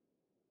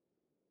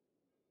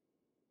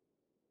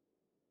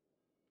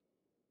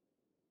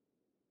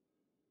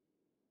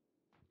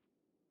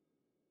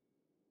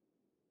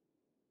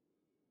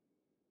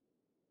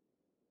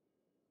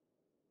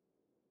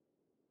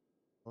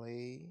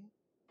 Play.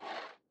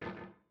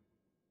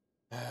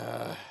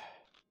 Ah.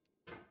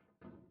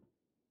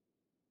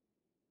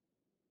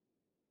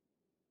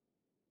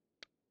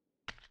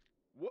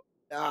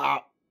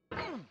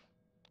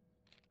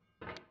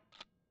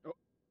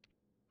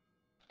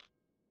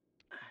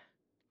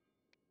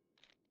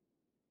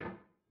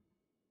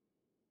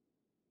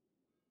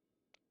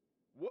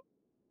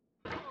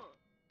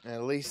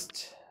 At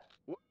least.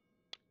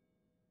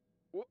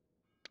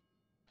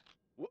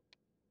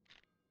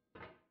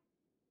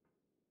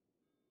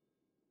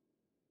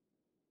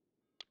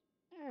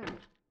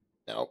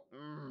 Nope.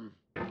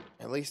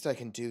 At least I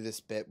can do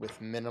this bit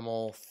with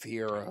minimal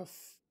fear of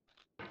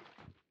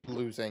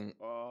losing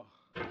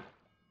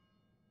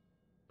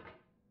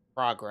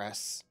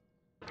progress.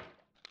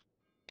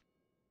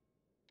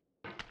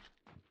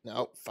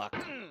 Nope, fuck.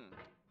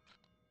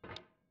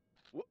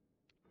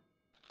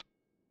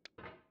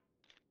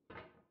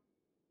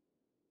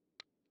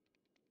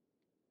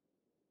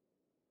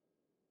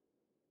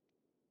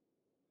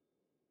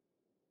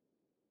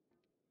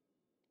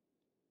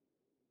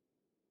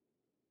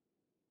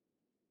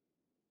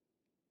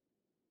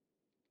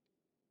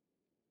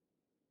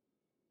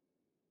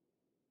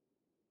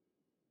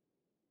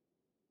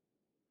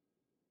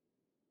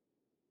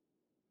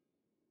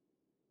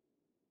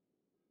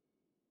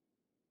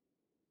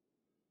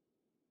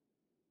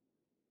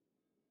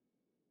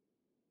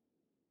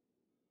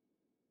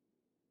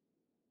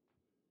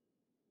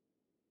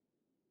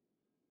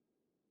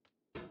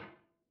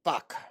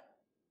 Fuck.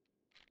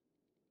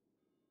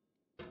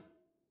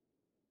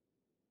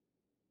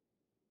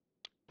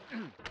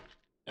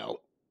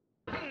 Nope.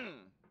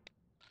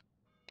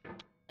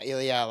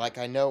 Yeah, like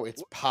I know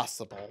it's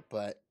possible,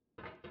 but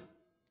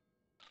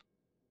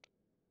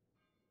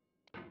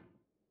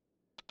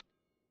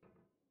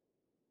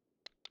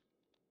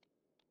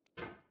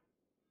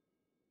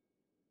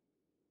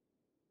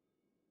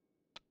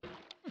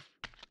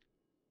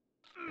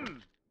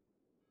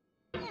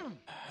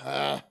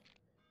uh,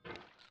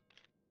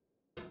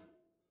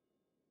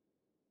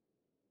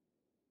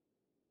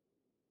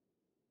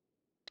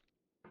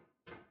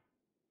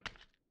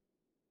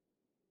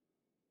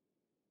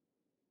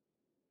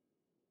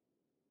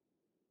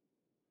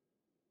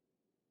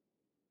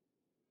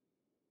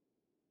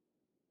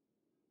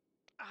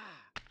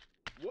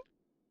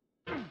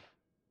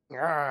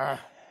 ah.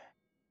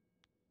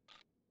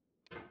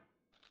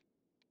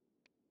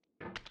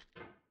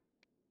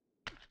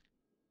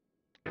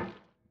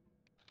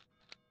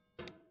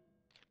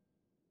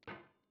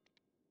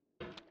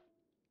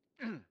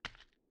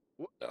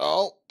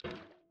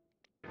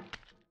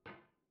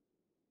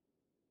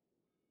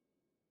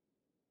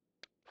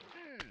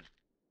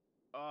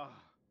 Mm.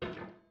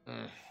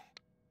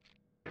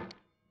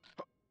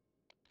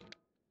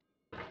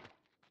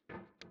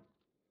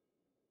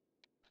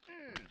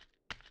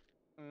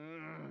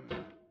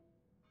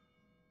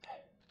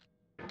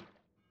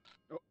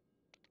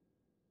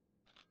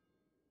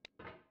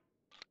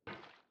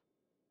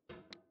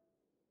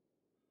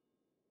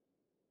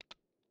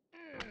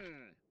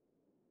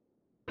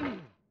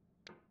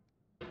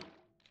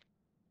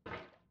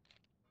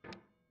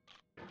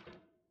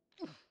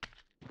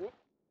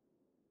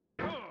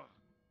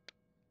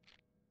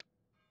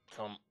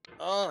 Come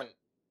on.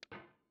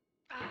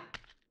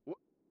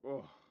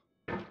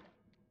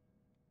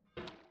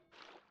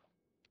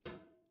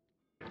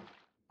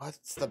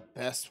 What's the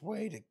best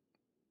way to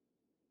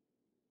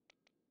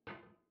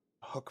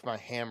hook my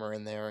hammer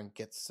in there and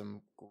get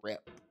some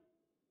grip?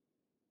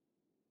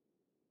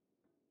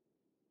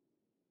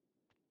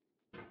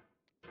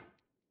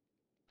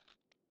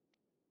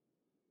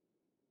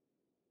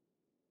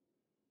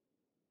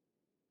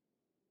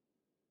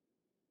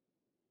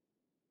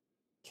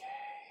 Okay.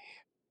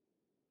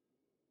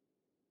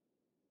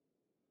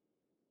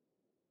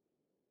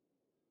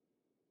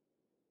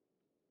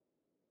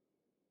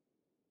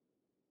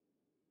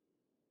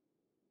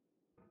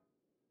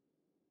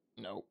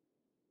 Nope.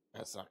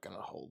 That's not gonna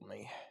hold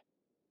me.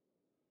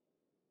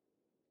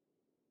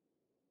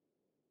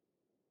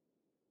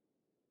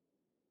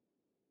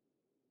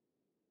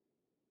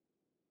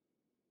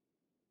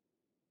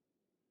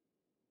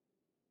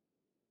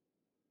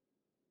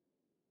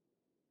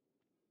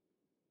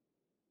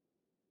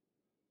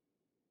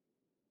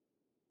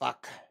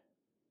 Fuck.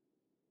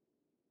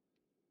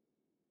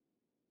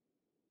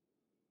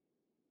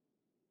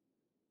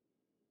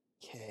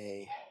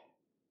 Okay.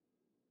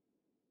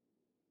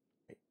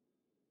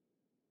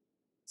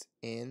 It's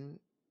in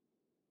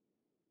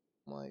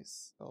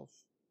myself.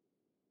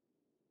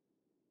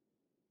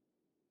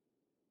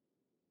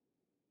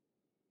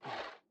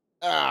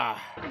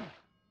 Ah.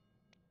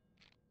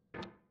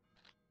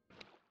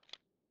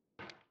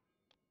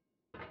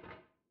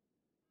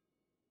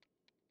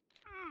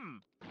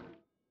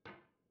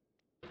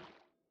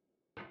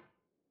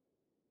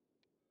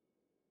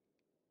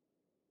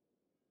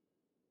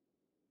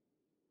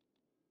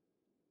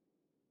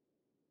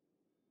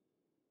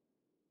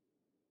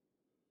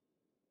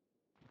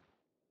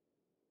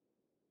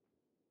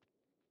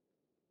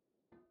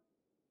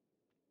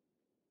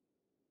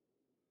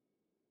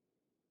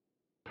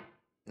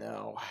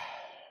 No.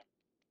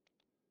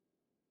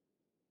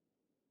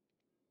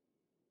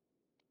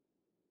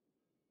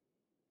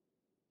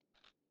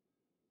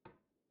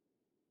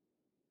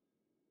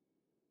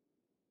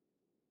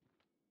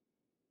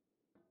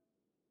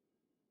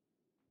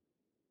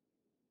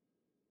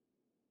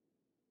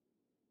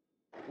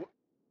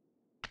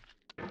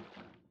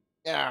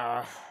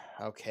 Ah.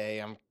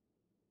 Okay, I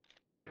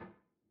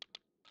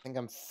think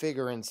I'm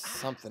figuring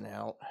something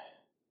out.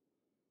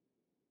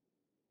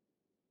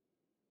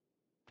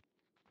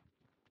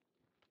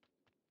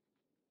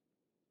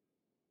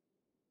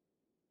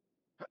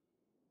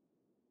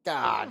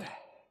 God.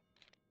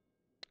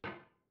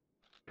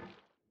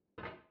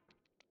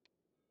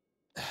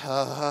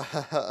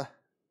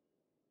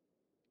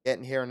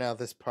 Getting here now,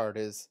 this part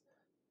is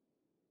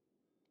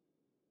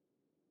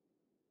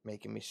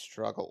making me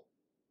struggle.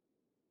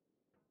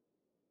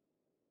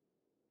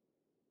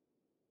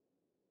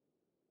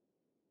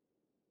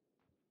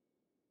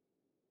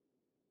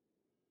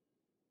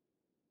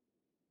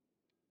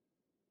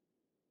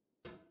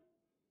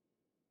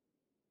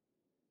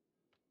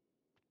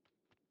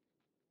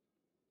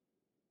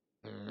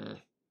 Mm.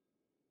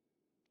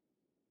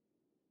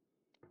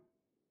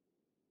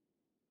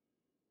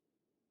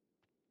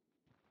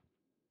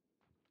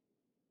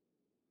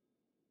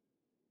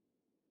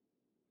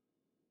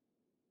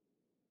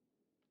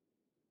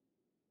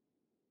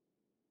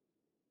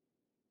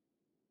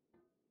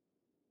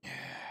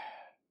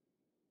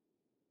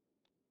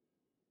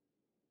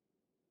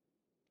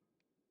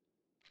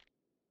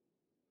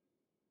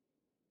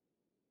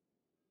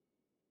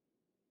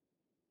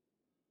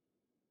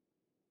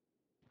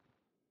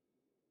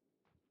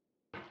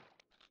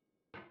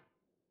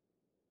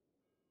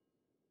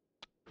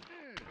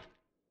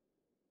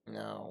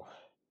 No.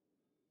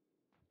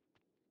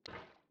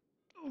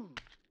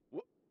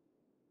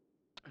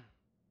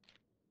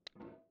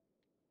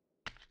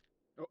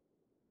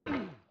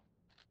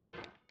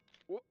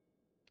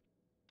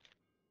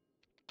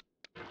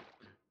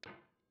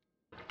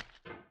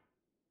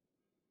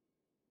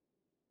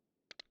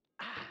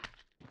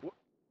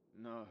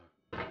 No.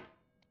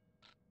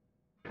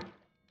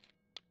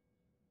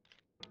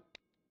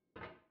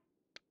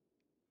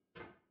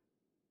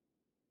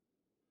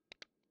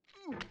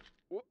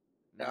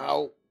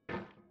 No.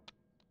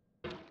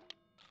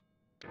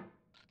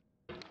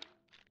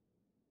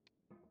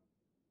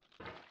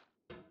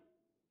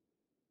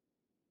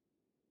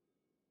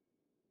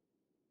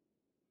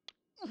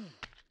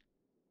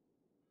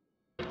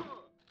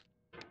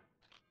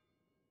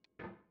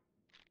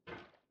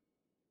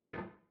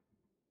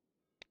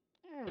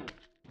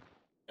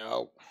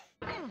 No.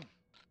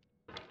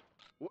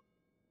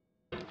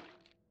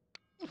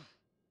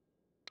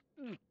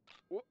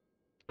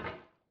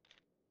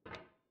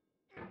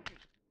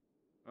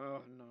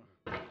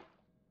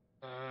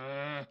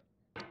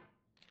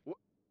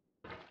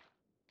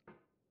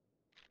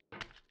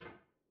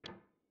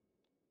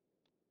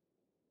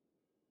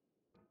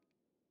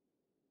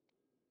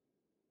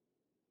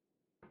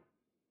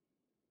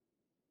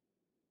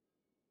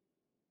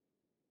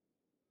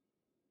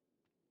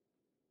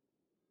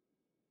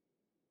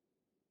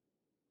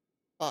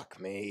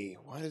 Fuck me.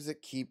 Why does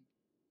it keep...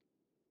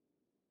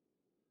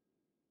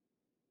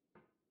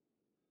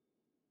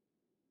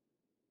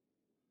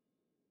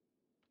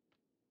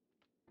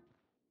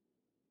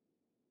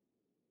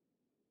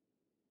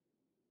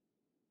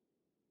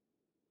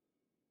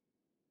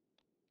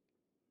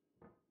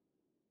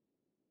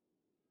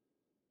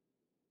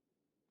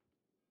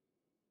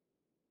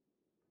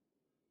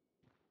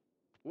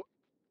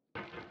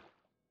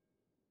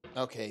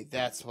 Okay,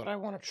 that's what I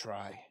want to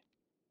try.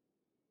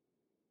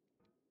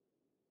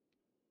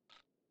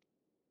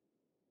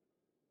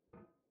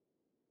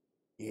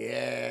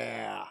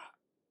 Yeah.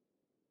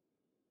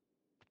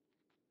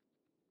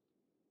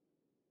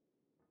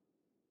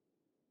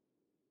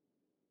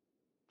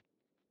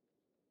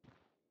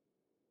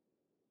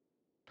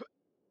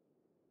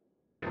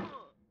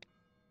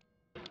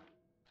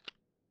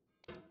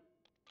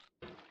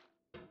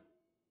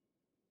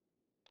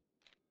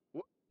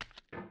 What?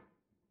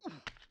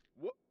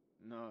 What?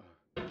 No.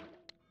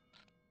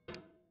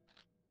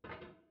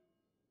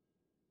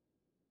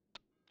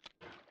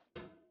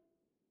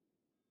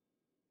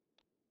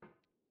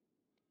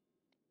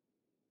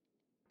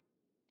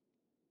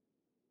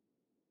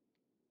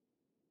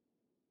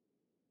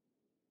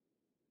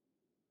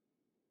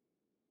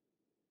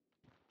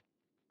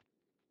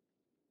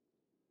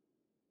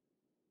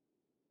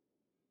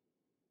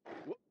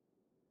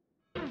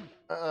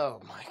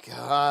 Oh my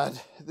god.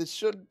 This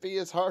shouldn't be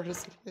as hard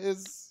as it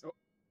is.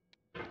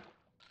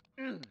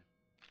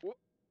 What?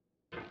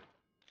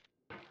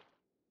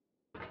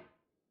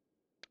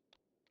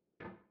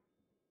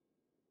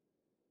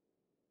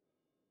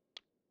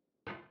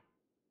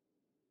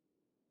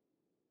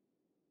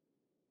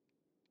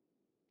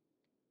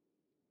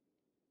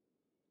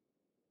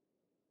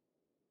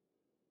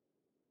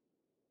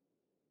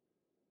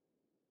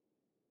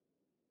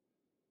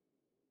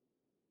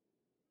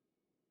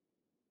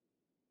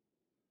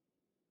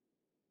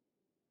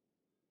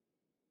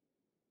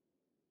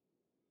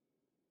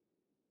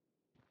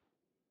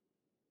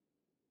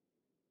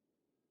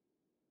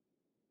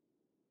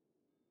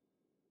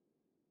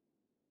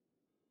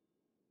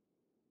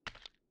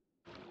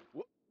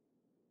 What?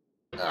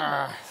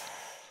 Ah.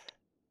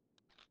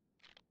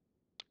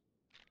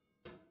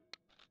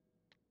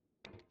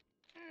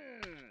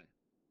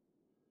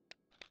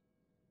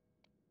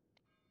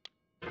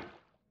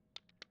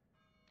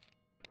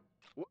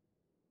 What?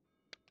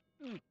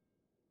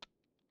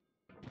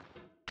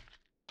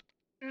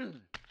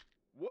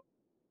 What?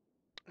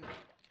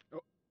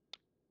 Oh.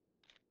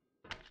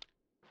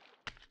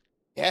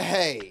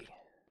 Hey!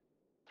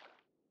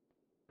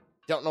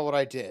 Don't know what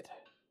I did.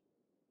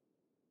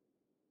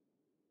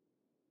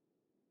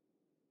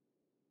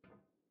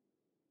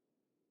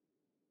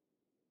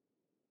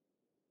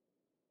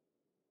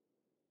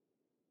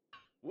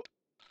 What?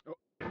 Oh.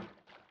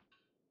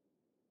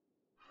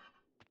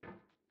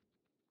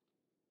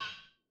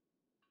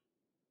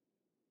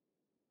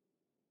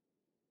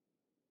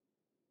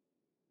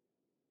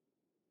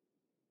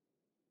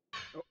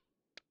 Oh.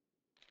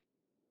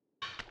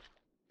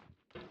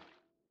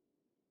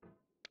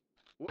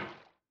 What?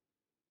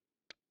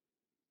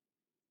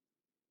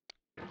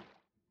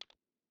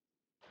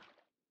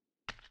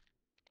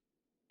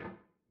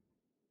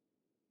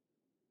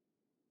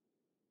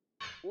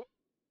 What?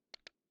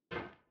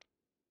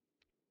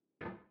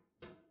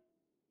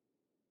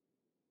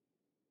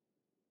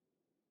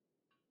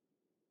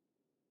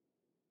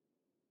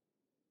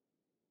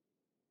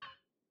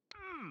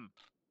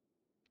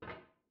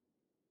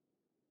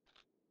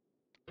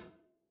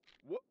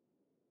 What?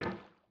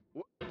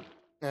 What?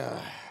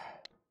 Ah.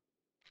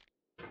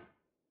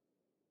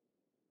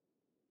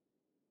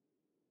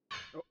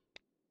 Oh.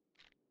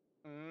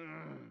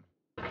 Mm.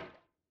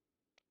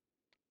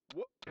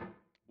 What?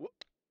 What?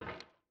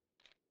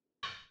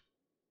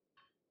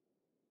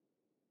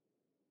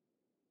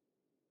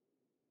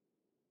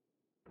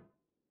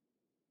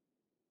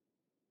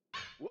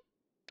 What?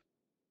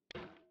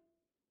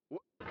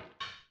 What?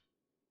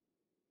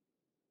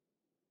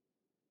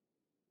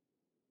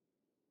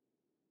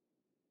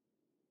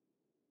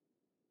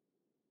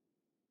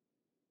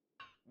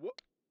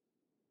 What?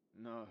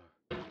 No.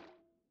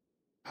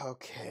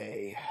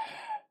 Okay.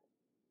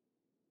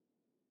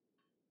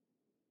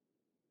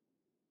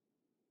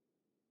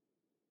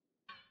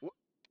 What?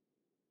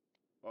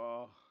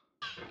 Oh.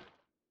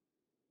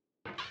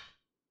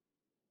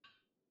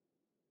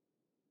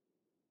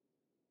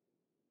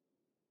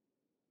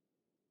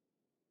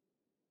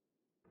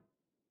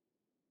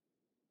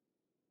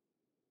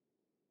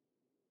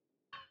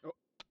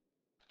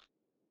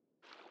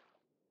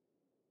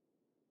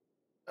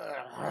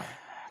 Oh.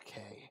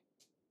 Okay.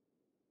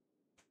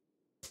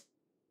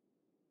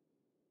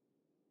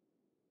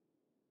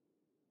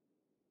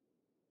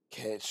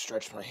 Okay,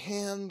 stretch my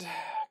hand.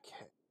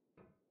 Okay.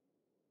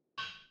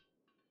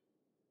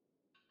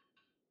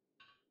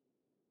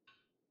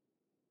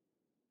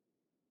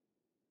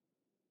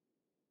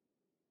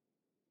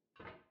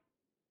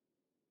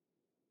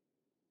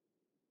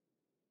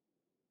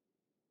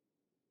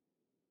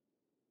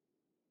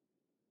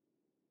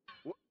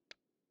 What?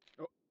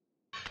 Oh.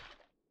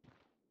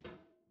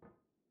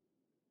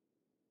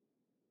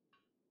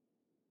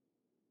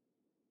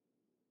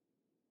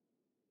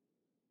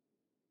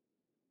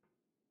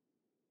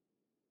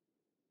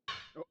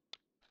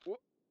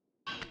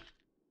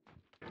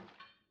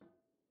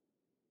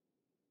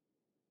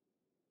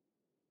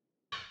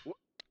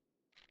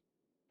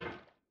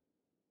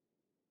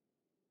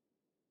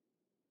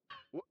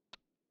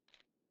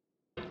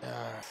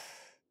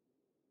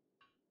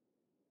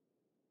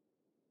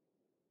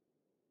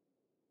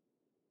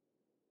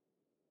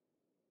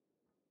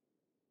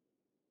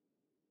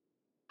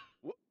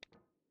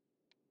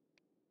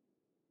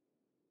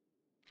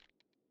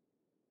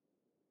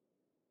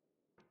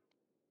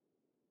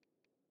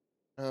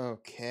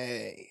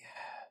 Okay.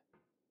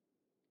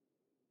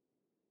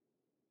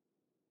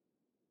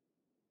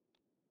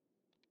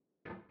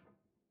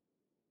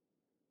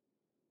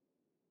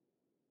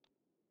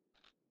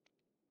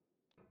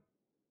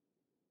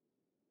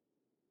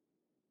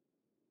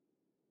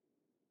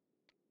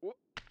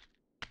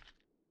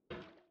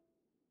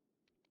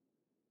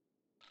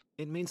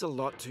 It means a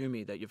lot to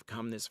me that you've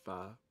come this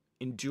far,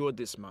 endured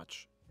this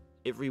much.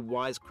 Every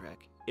wisecrack,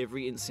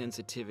 every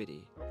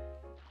insensitivity,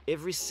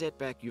 every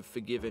setback you've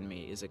forgiven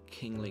me is a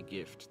kingly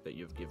gift that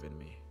you've given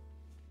me.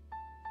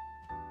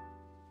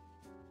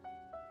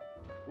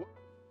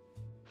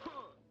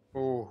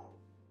 Oh.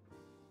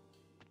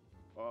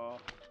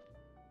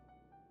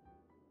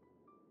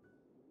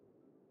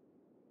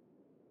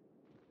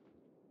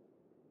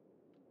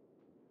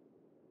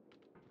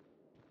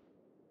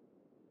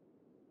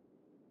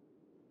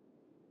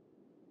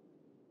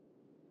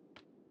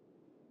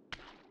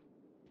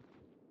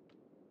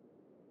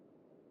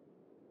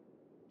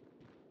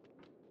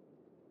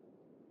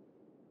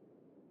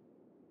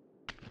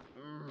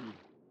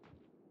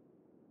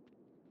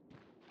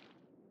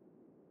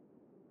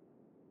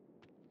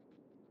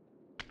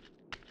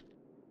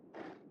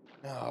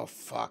 Oh,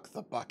 fuck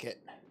the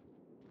bucket.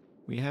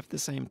 We have the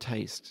same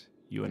taste,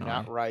 you and I.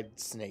 Not ride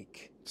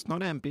snake. It's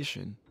not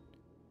ambition.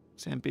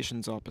 It's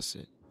ambition's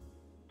opposite.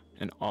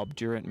 An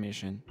obdurate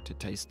mission to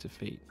taste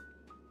defeat.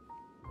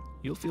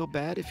 You'll feel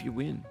bad if you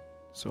win,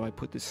 so I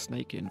put this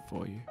snake in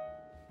for you.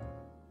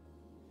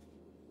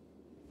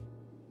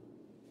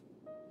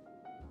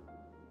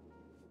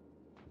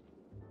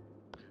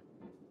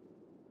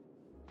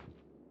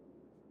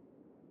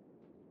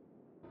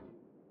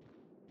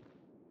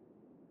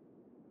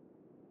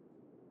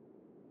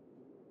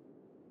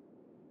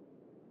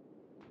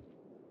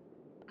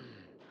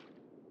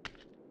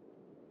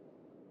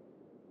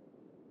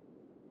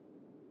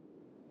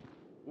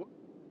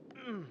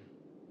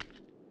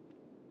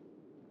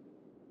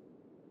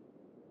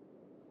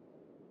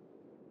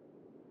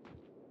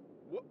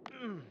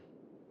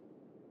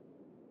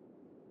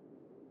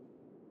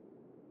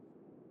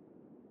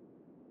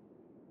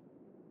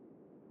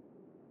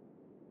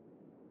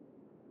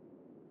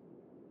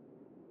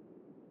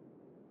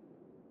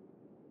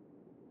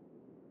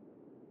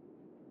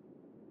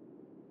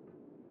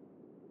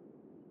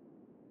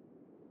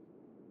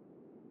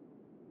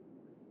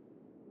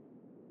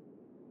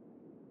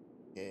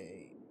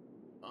 Okay.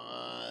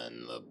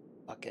 On the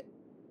bucket.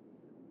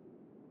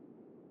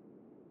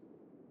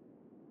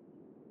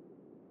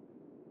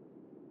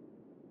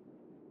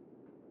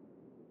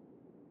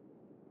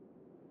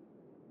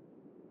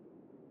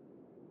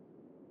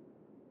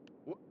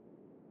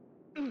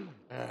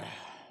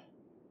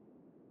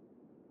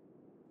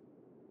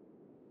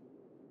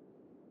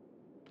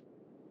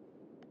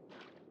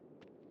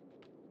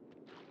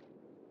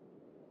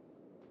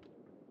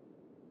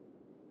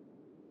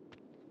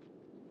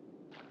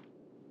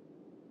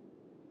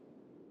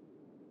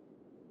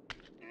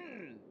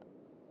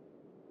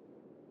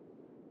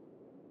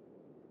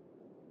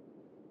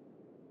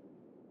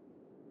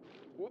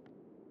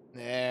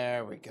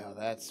 There we go.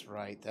 That's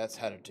right. That's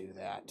how to do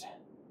that.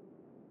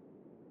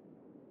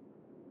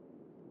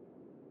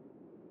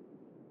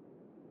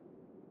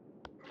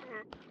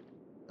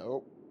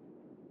 Nope.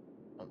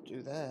 Don't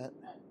do that.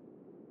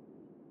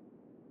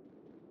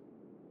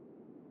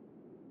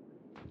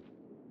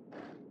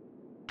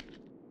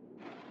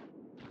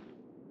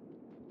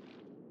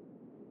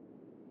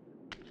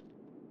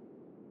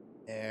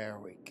 There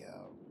we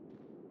go.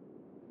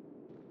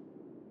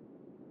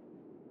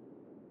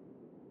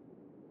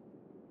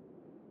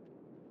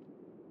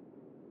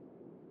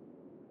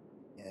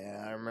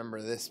 Yeah, I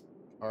remember this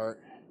part.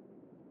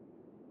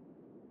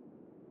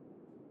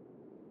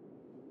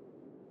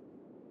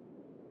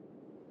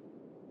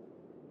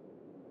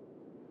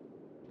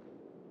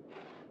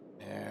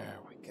 There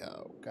we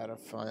go. Gotta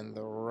find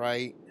the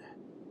right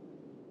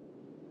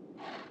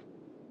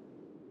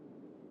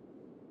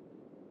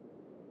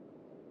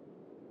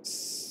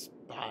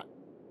spot.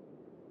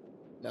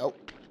 Nope.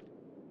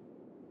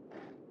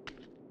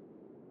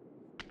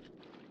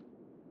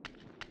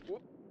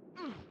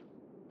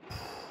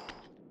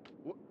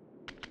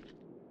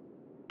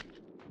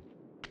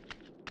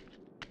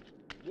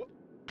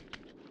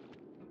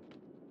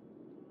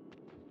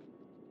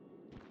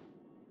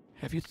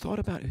 Have you thought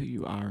about who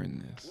you are in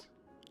this?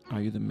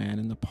 Are you the man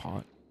in the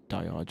pot,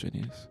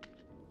 Diogenes?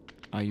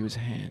 Are you his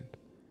hand?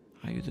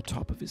 Are you the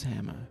top of his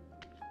hammer?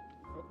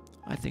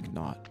 I think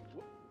not.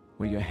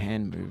 Where your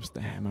hand moves,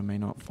 the hammer may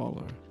not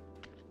follow,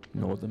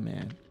 nor the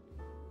man,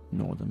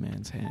 nor the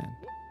man's hand.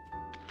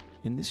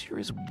 In this you're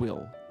his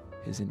will,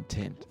 his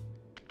intent,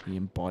 the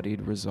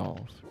embodied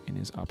resolve in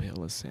his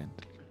uphill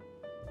ascent.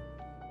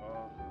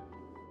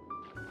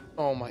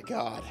 Oh my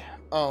god.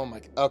 Oh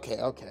my... Okay,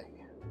 okay.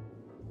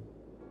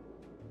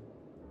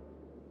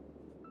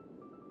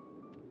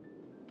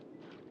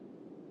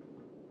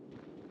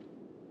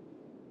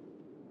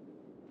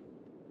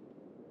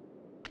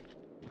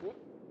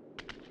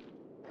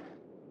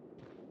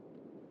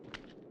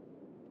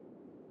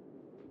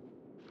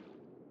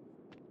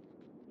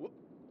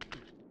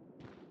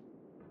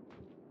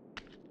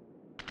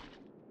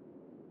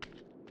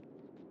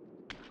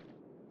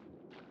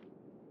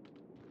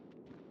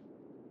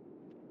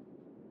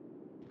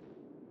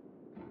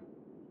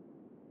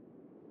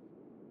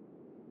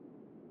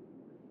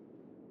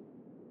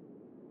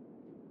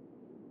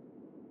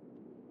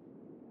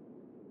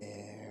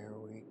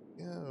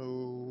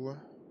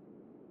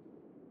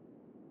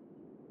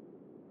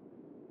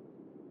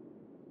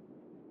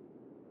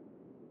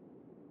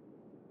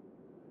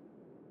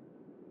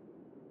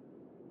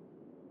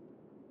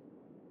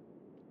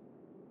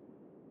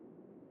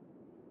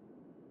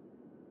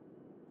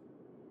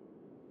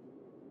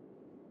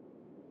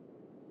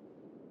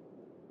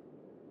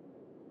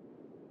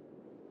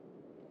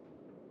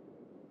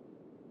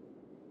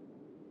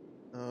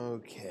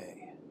 Okay.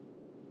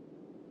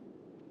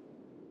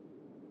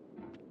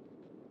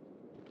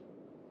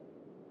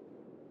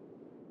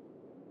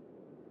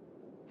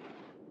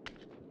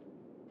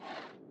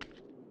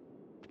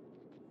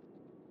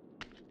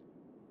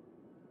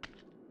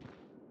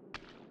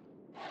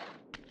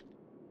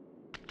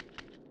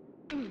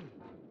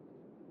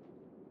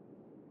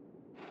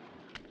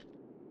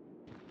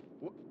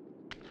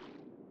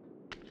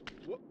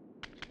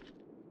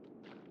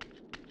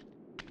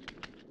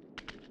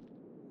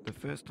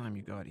 The first time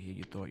you got here,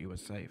 you thought you were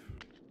safe.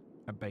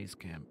 A base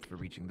camp for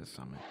reaching the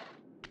summit.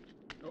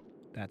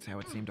 That's how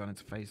it seemed on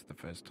its face the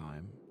first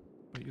time.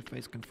 But your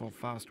face can fall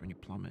fast when you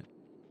plummet.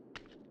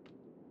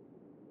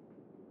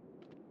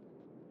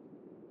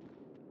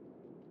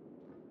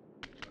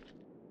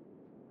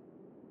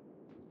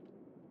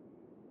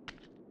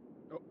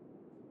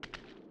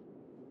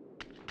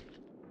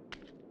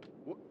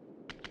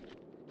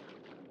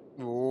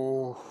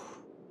 Oh.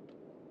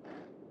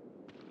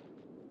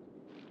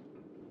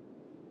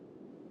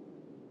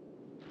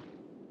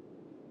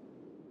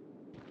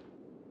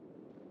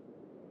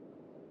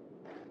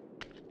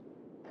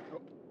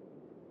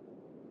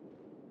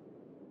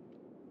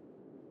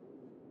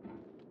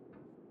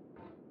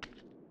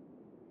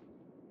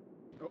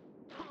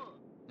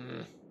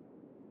 Mm.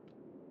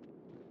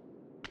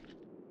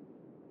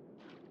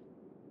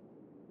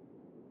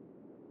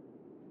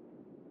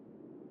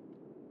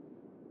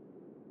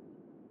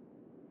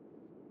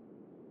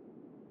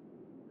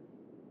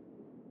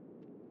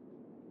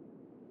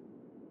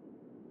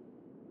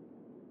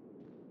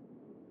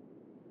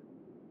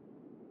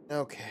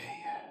 Okay.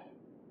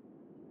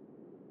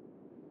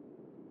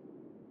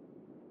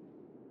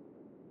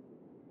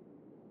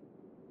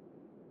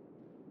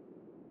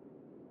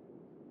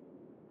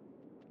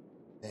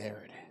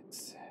 There it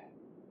is.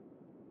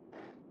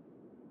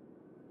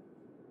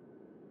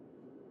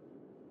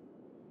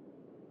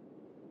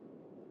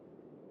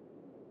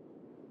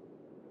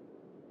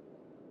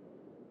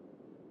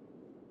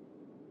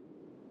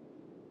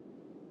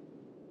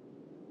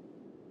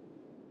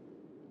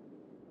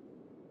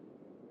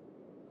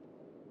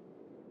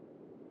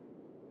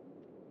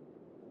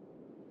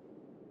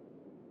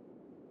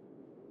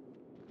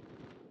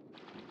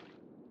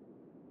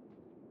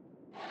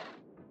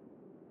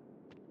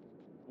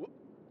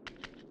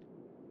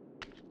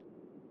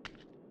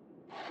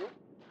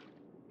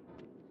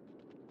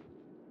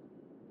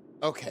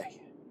 Okay.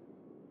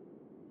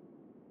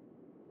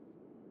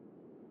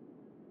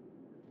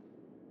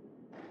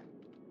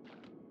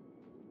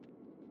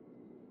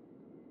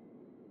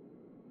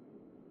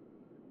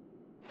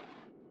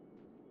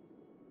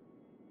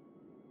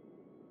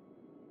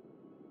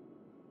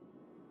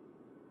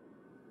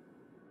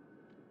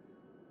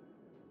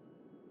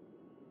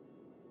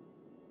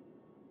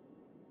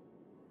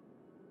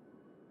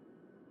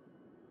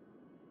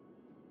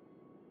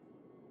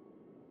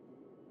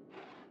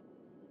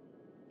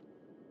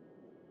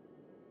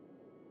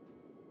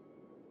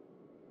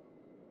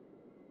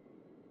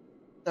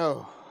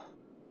 Oh.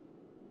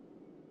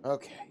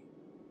 Okay.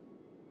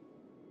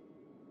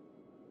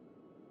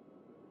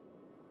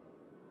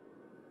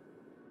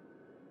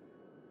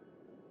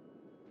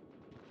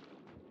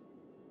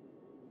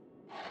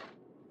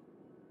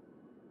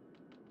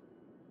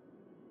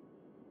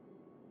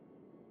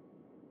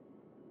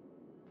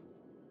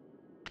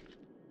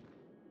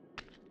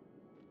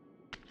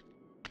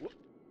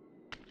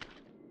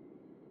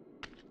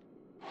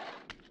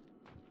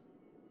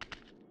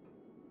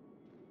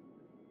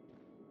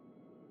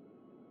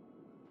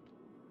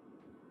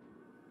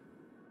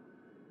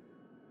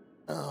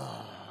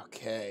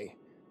 Okay.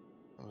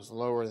 It was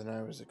lower than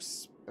I was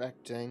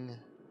expecting.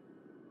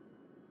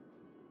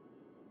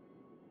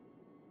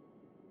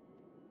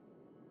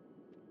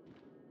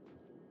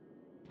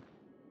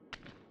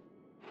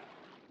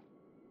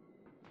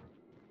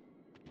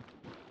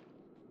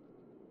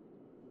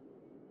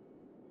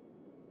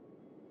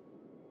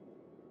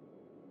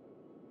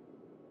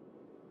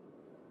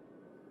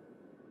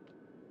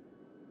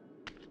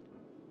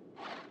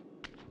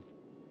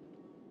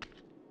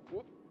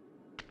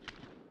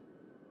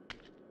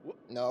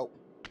 No.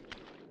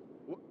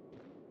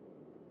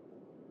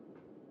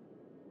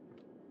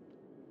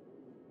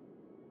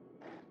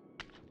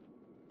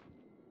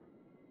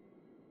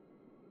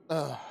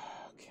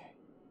 Okay.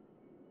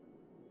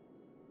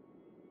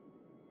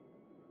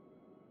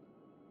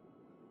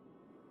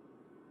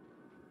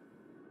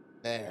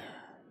 There.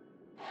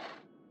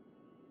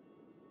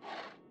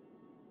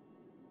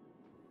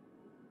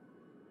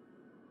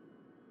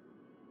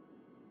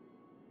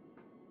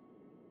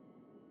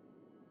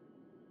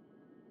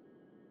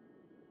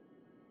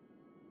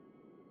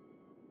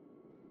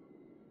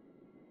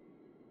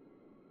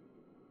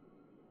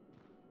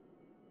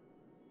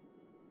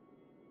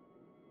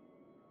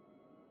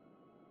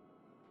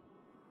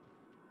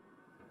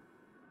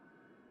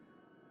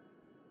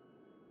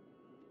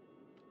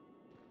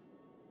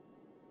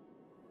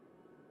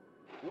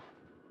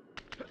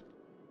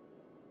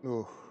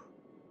 Ooh.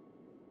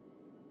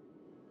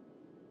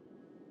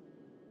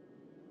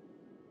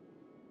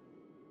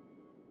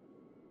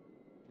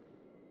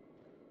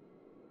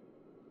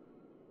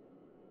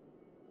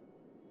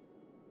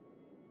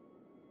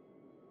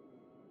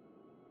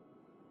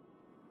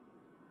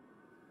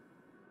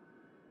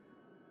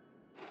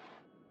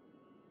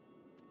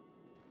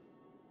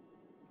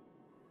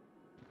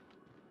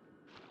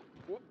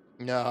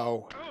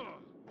 No.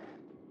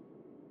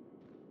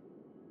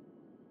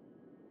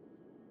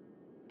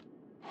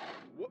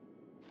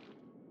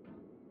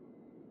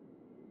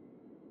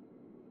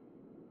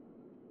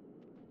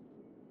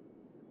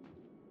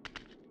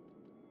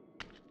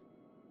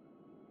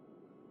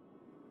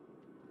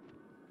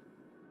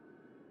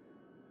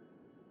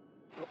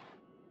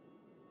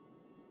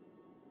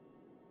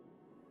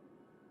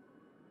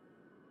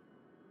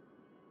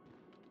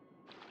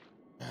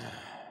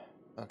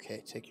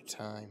 Okay, take your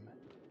time.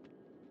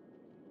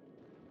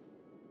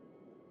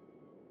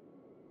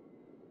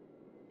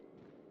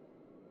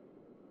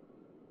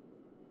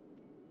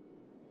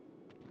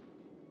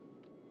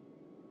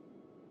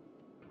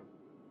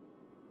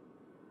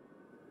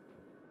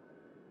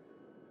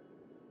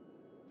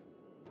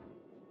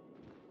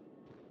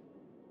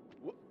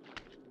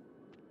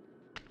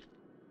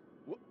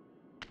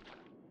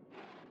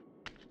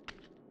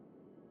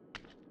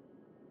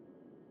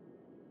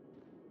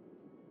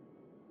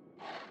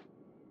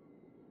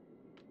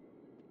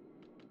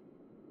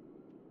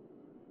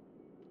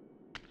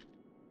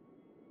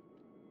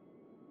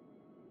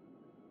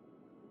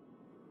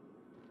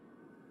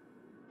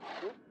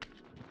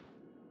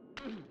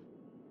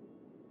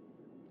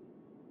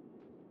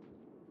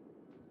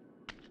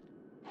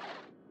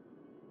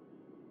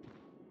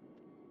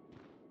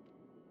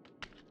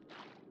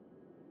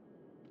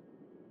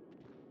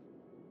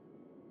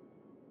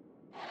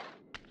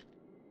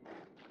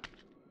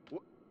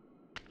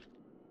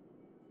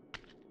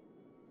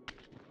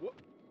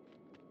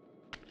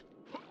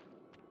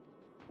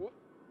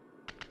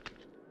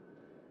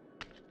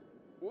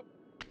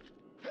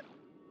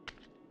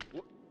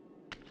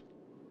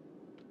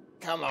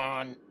 Come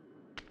on.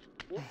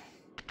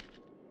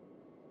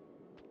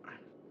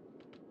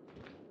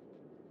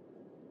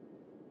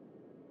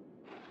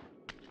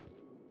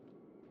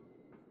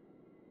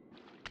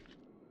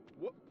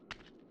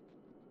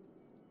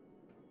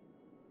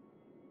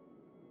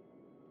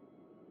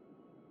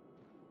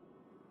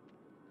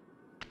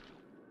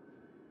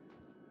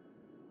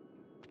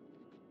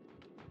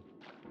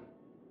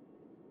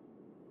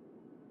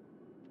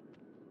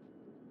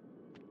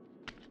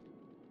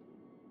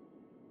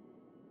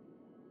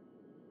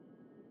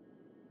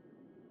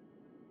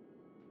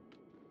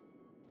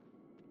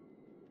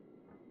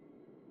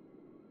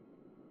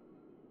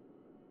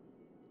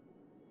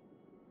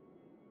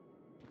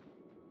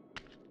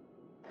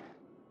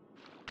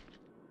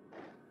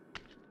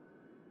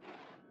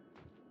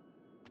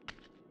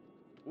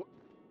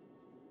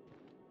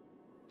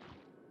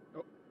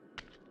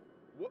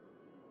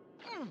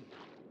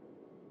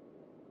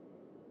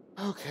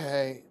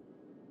 Okay.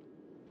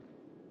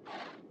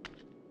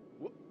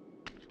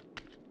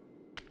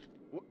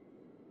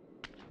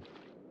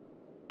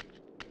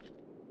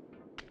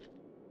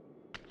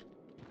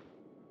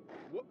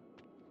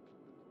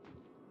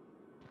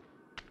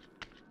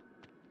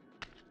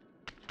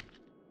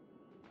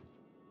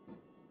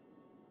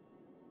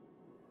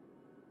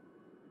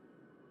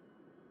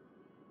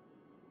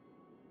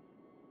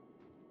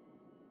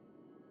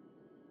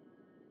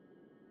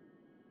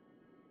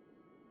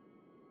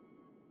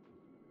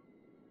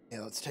 Yeah,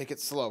 let's take it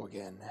slow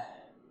again.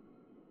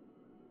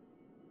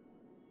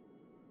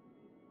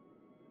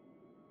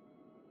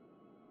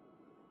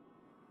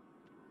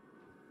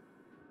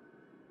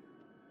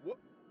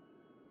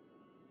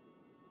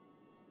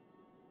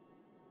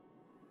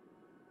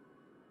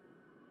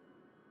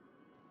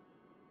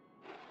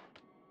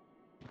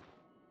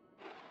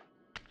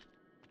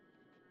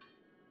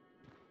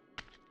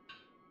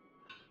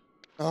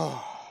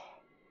 Oh.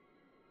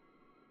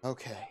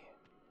 Okay.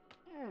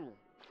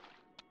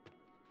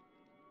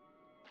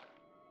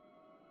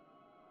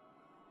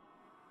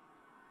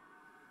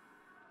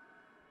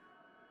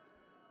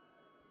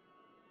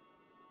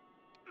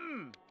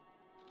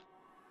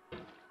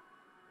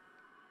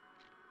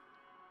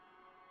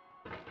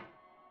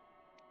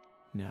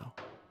 Now,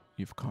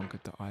 you've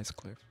conquered the ice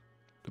cliff,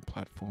 the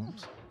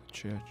platforms, the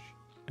church,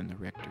 and the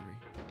rectory,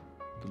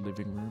 the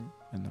living room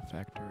and the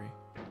factory,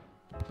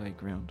 the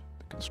playground,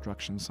 the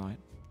construction site,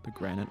 the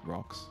granite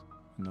rocks,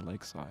 and the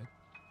lakeside.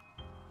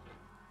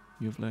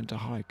 You've learned to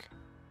hike.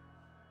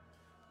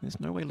 There's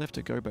no way left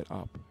to go but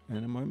up, and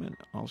in a moment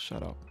I'll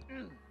shut up.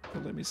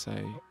 But let me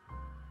say,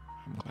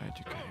 I'm glad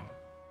you came.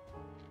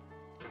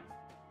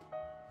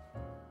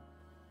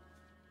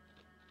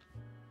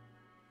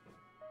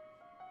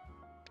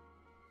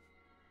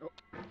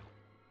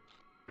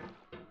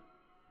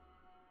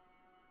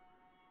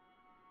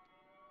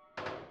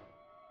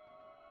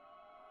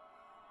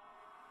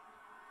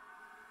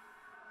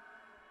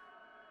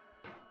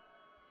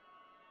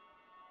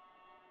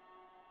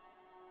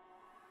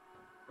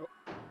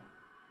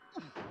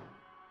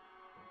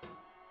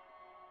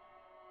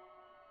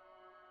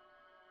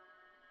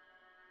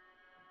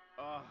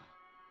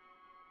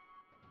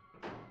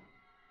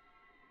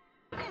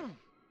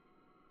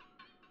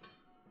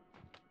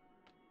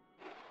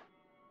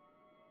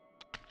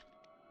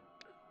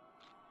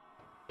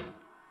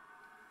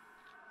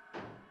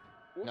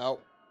 No.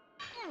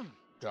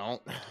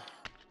 Don't.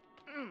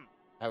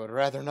 I would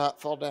rather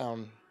not fall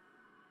down.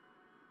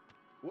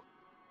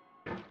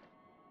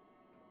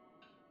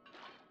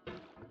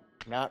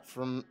 Not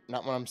when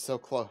I'm so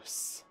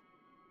close.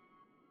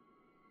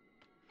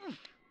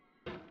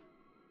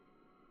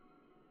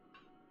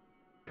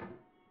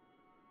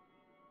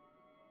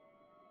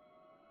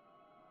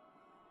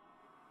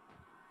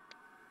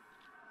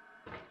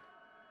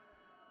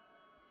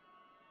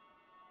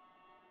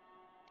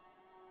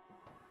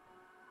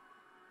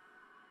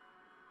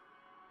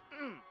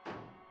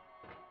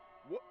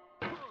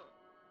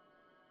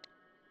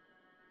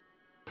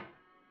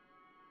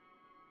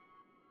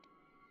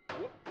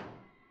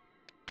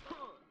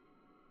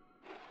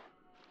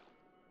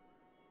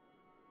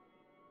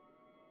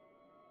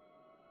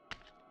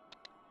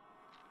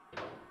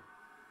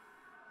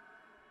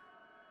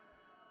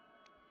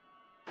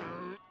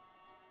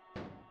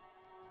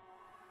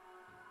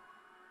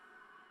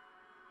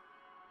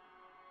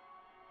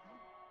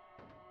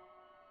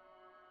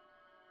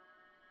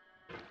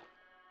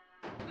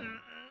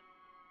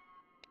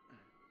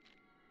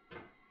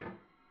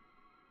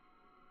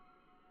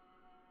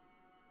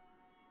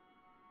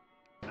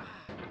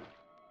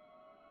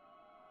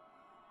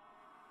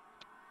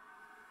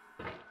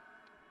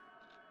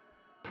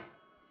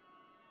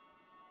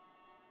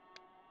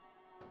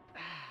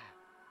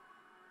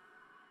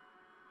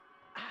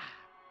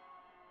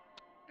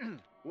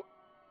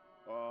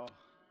 Oh.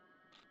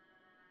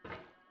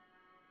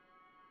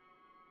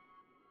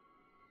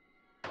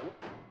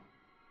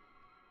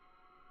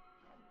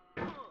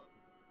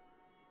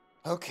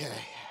 Okay,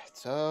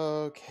 it's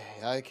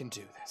okay. I can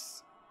do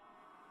this.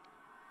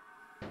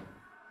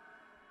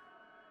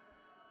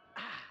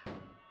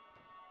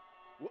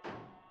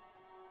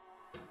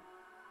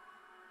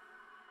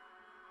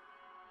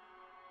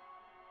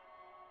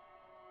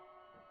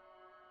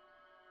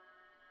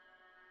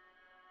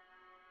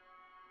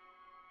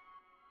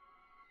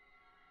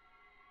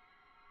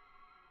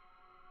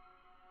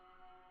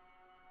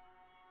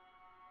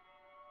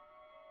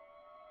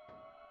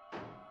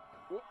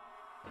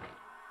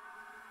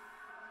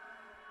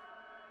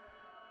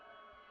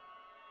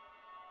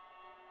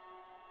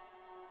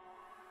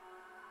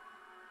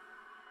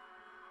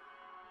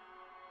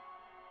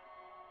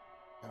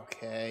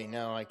 Okay,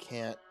 no, I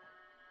can't.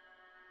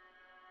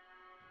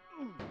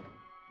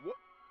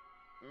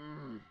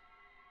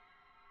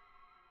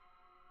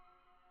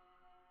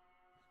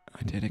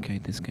 I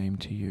dedicate this game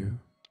to you,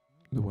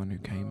 the one who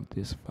came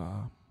this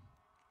far.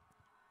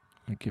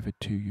 I give it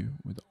to you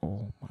with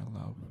all my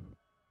love.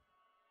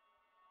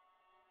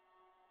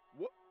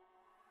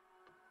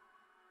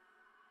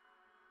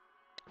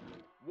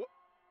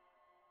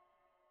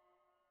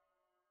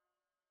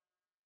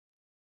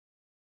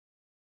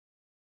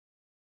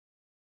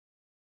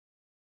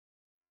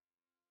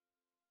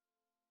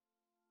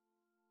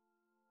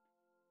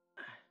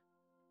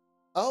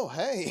 Oh,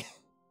 hey.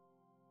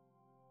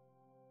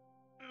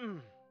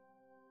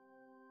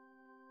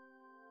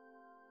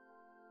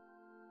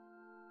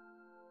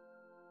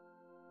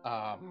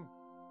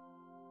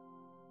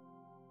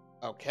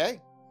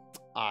 Okay.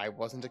 I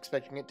wasn't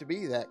expecting it to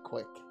be that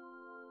quick.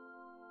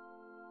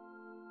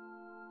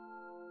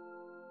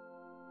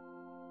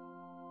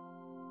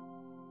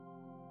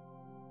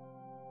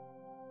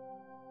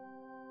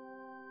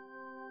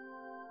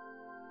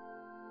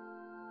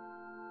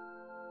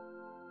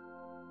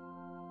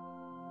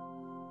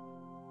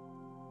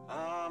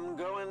 I'm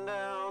going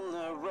down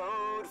the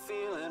road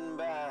feeling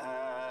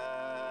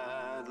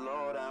bad.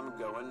 Lord, I'm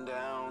going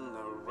down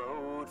the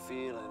road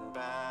feeling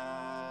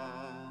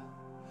bad.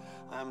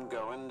 I'm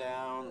going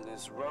down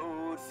this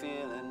road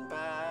feeling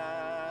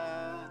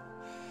bad.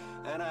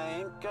 And I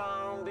ain't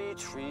gonna be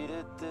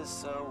treated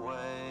this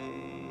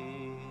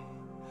away.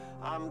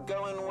 I'm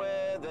going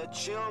where the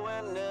chill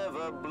wind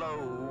never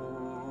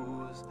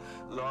blows.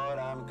 Lord,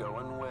 I'm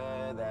going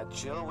where that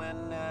chill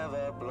wind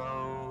never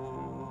blows.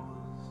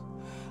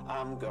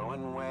 I'm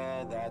going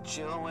where that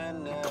chill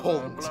wind never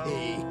Golden blows.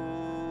 tea.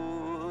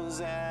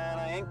 And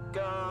I ain't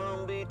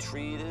gonna be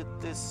treated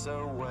this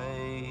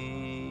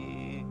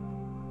away.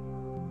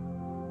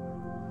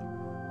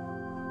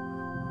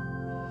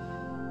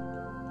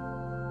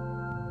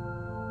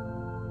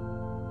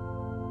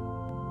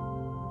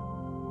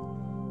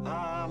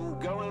 I'm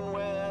going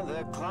where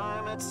the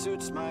climate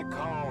suits my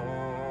cauldron.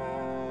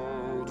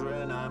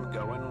 I'm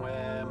going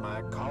where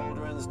my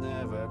cauldron's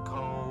never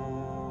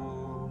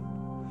cold.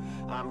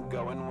 I'm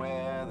going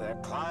where the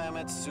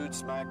climate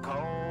suits my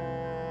cauldron.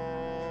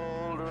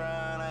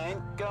 I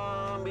ain't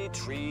gonna be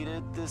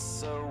treated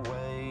this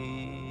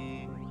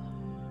away.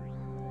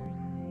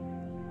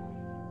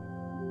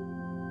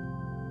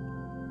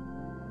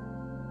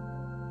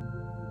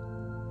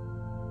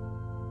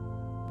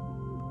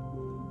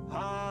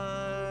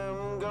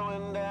 I'm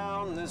going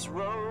down this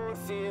road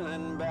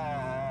feeling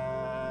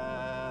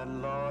bad.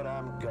 Lord,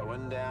 I'm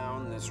going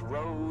down this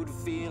road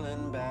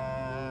feeling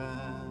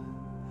bad.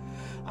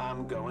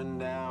 I'm going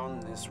down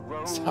this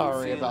road.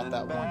 Sorry about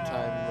that one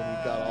time when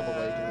you got all the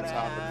way to the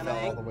top and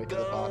fell all the way to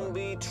the bottom.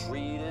 Be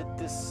treated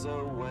this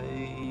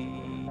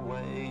away,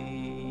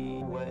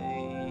 way, way,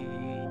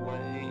 way,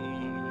 way,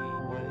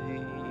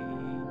 way.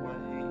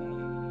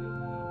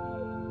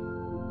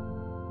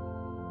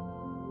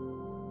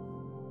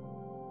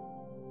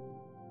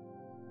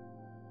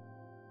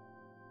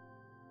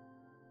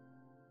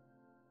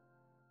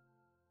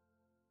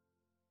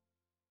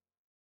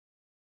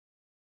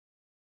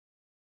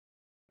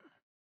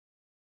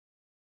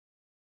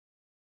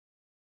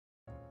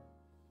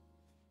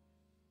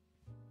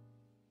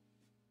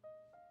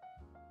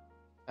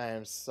 I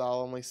am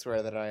solemnly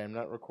swear that I am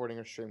not recording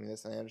or streaming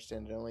this, and I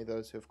understand that only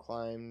those who have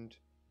climbed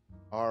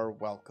are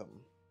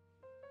welcome.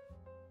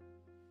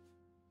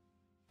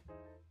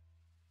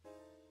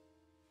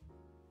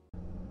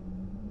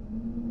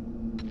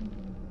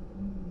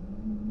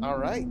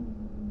 Alright.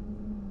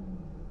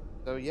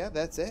 So yeah,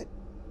 that's it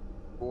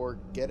for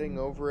Getting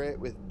Over It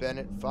with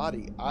Bennett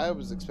Foddy. I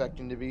was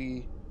expecting to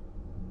be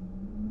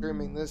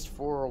streaming this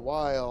for a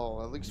while,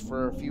 at least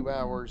for a few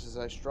hours, as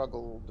I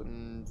struggled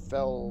and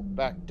fell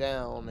back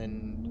down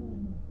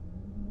and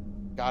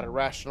got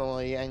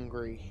irrationally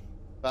angry.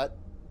 But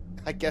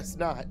I guess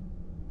not.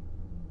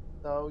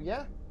 So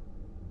yeah.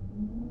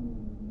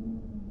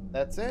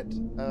 That's it.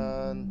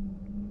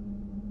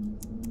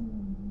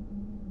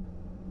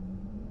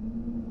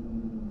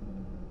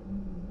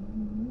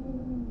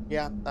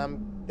 Yeah,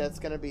 that's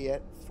gonna be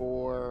it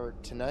for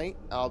tonight.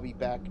 I'll be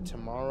back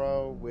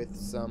tomorrow with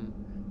some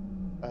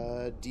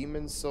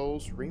Demon's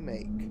Souls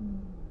remake.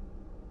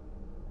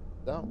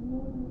 So,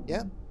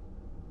 yeah.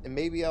 And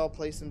maybe I'll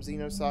play some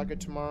Xenosaga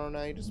tomorrow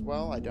night as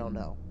well. I don't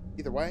know.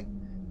 Either way,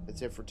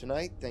 that's it for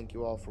tonight. Thank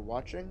you all for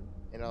watching,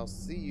 and I'll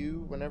see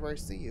you whenever I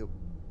see you.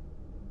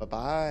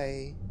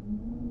 Bye-bye.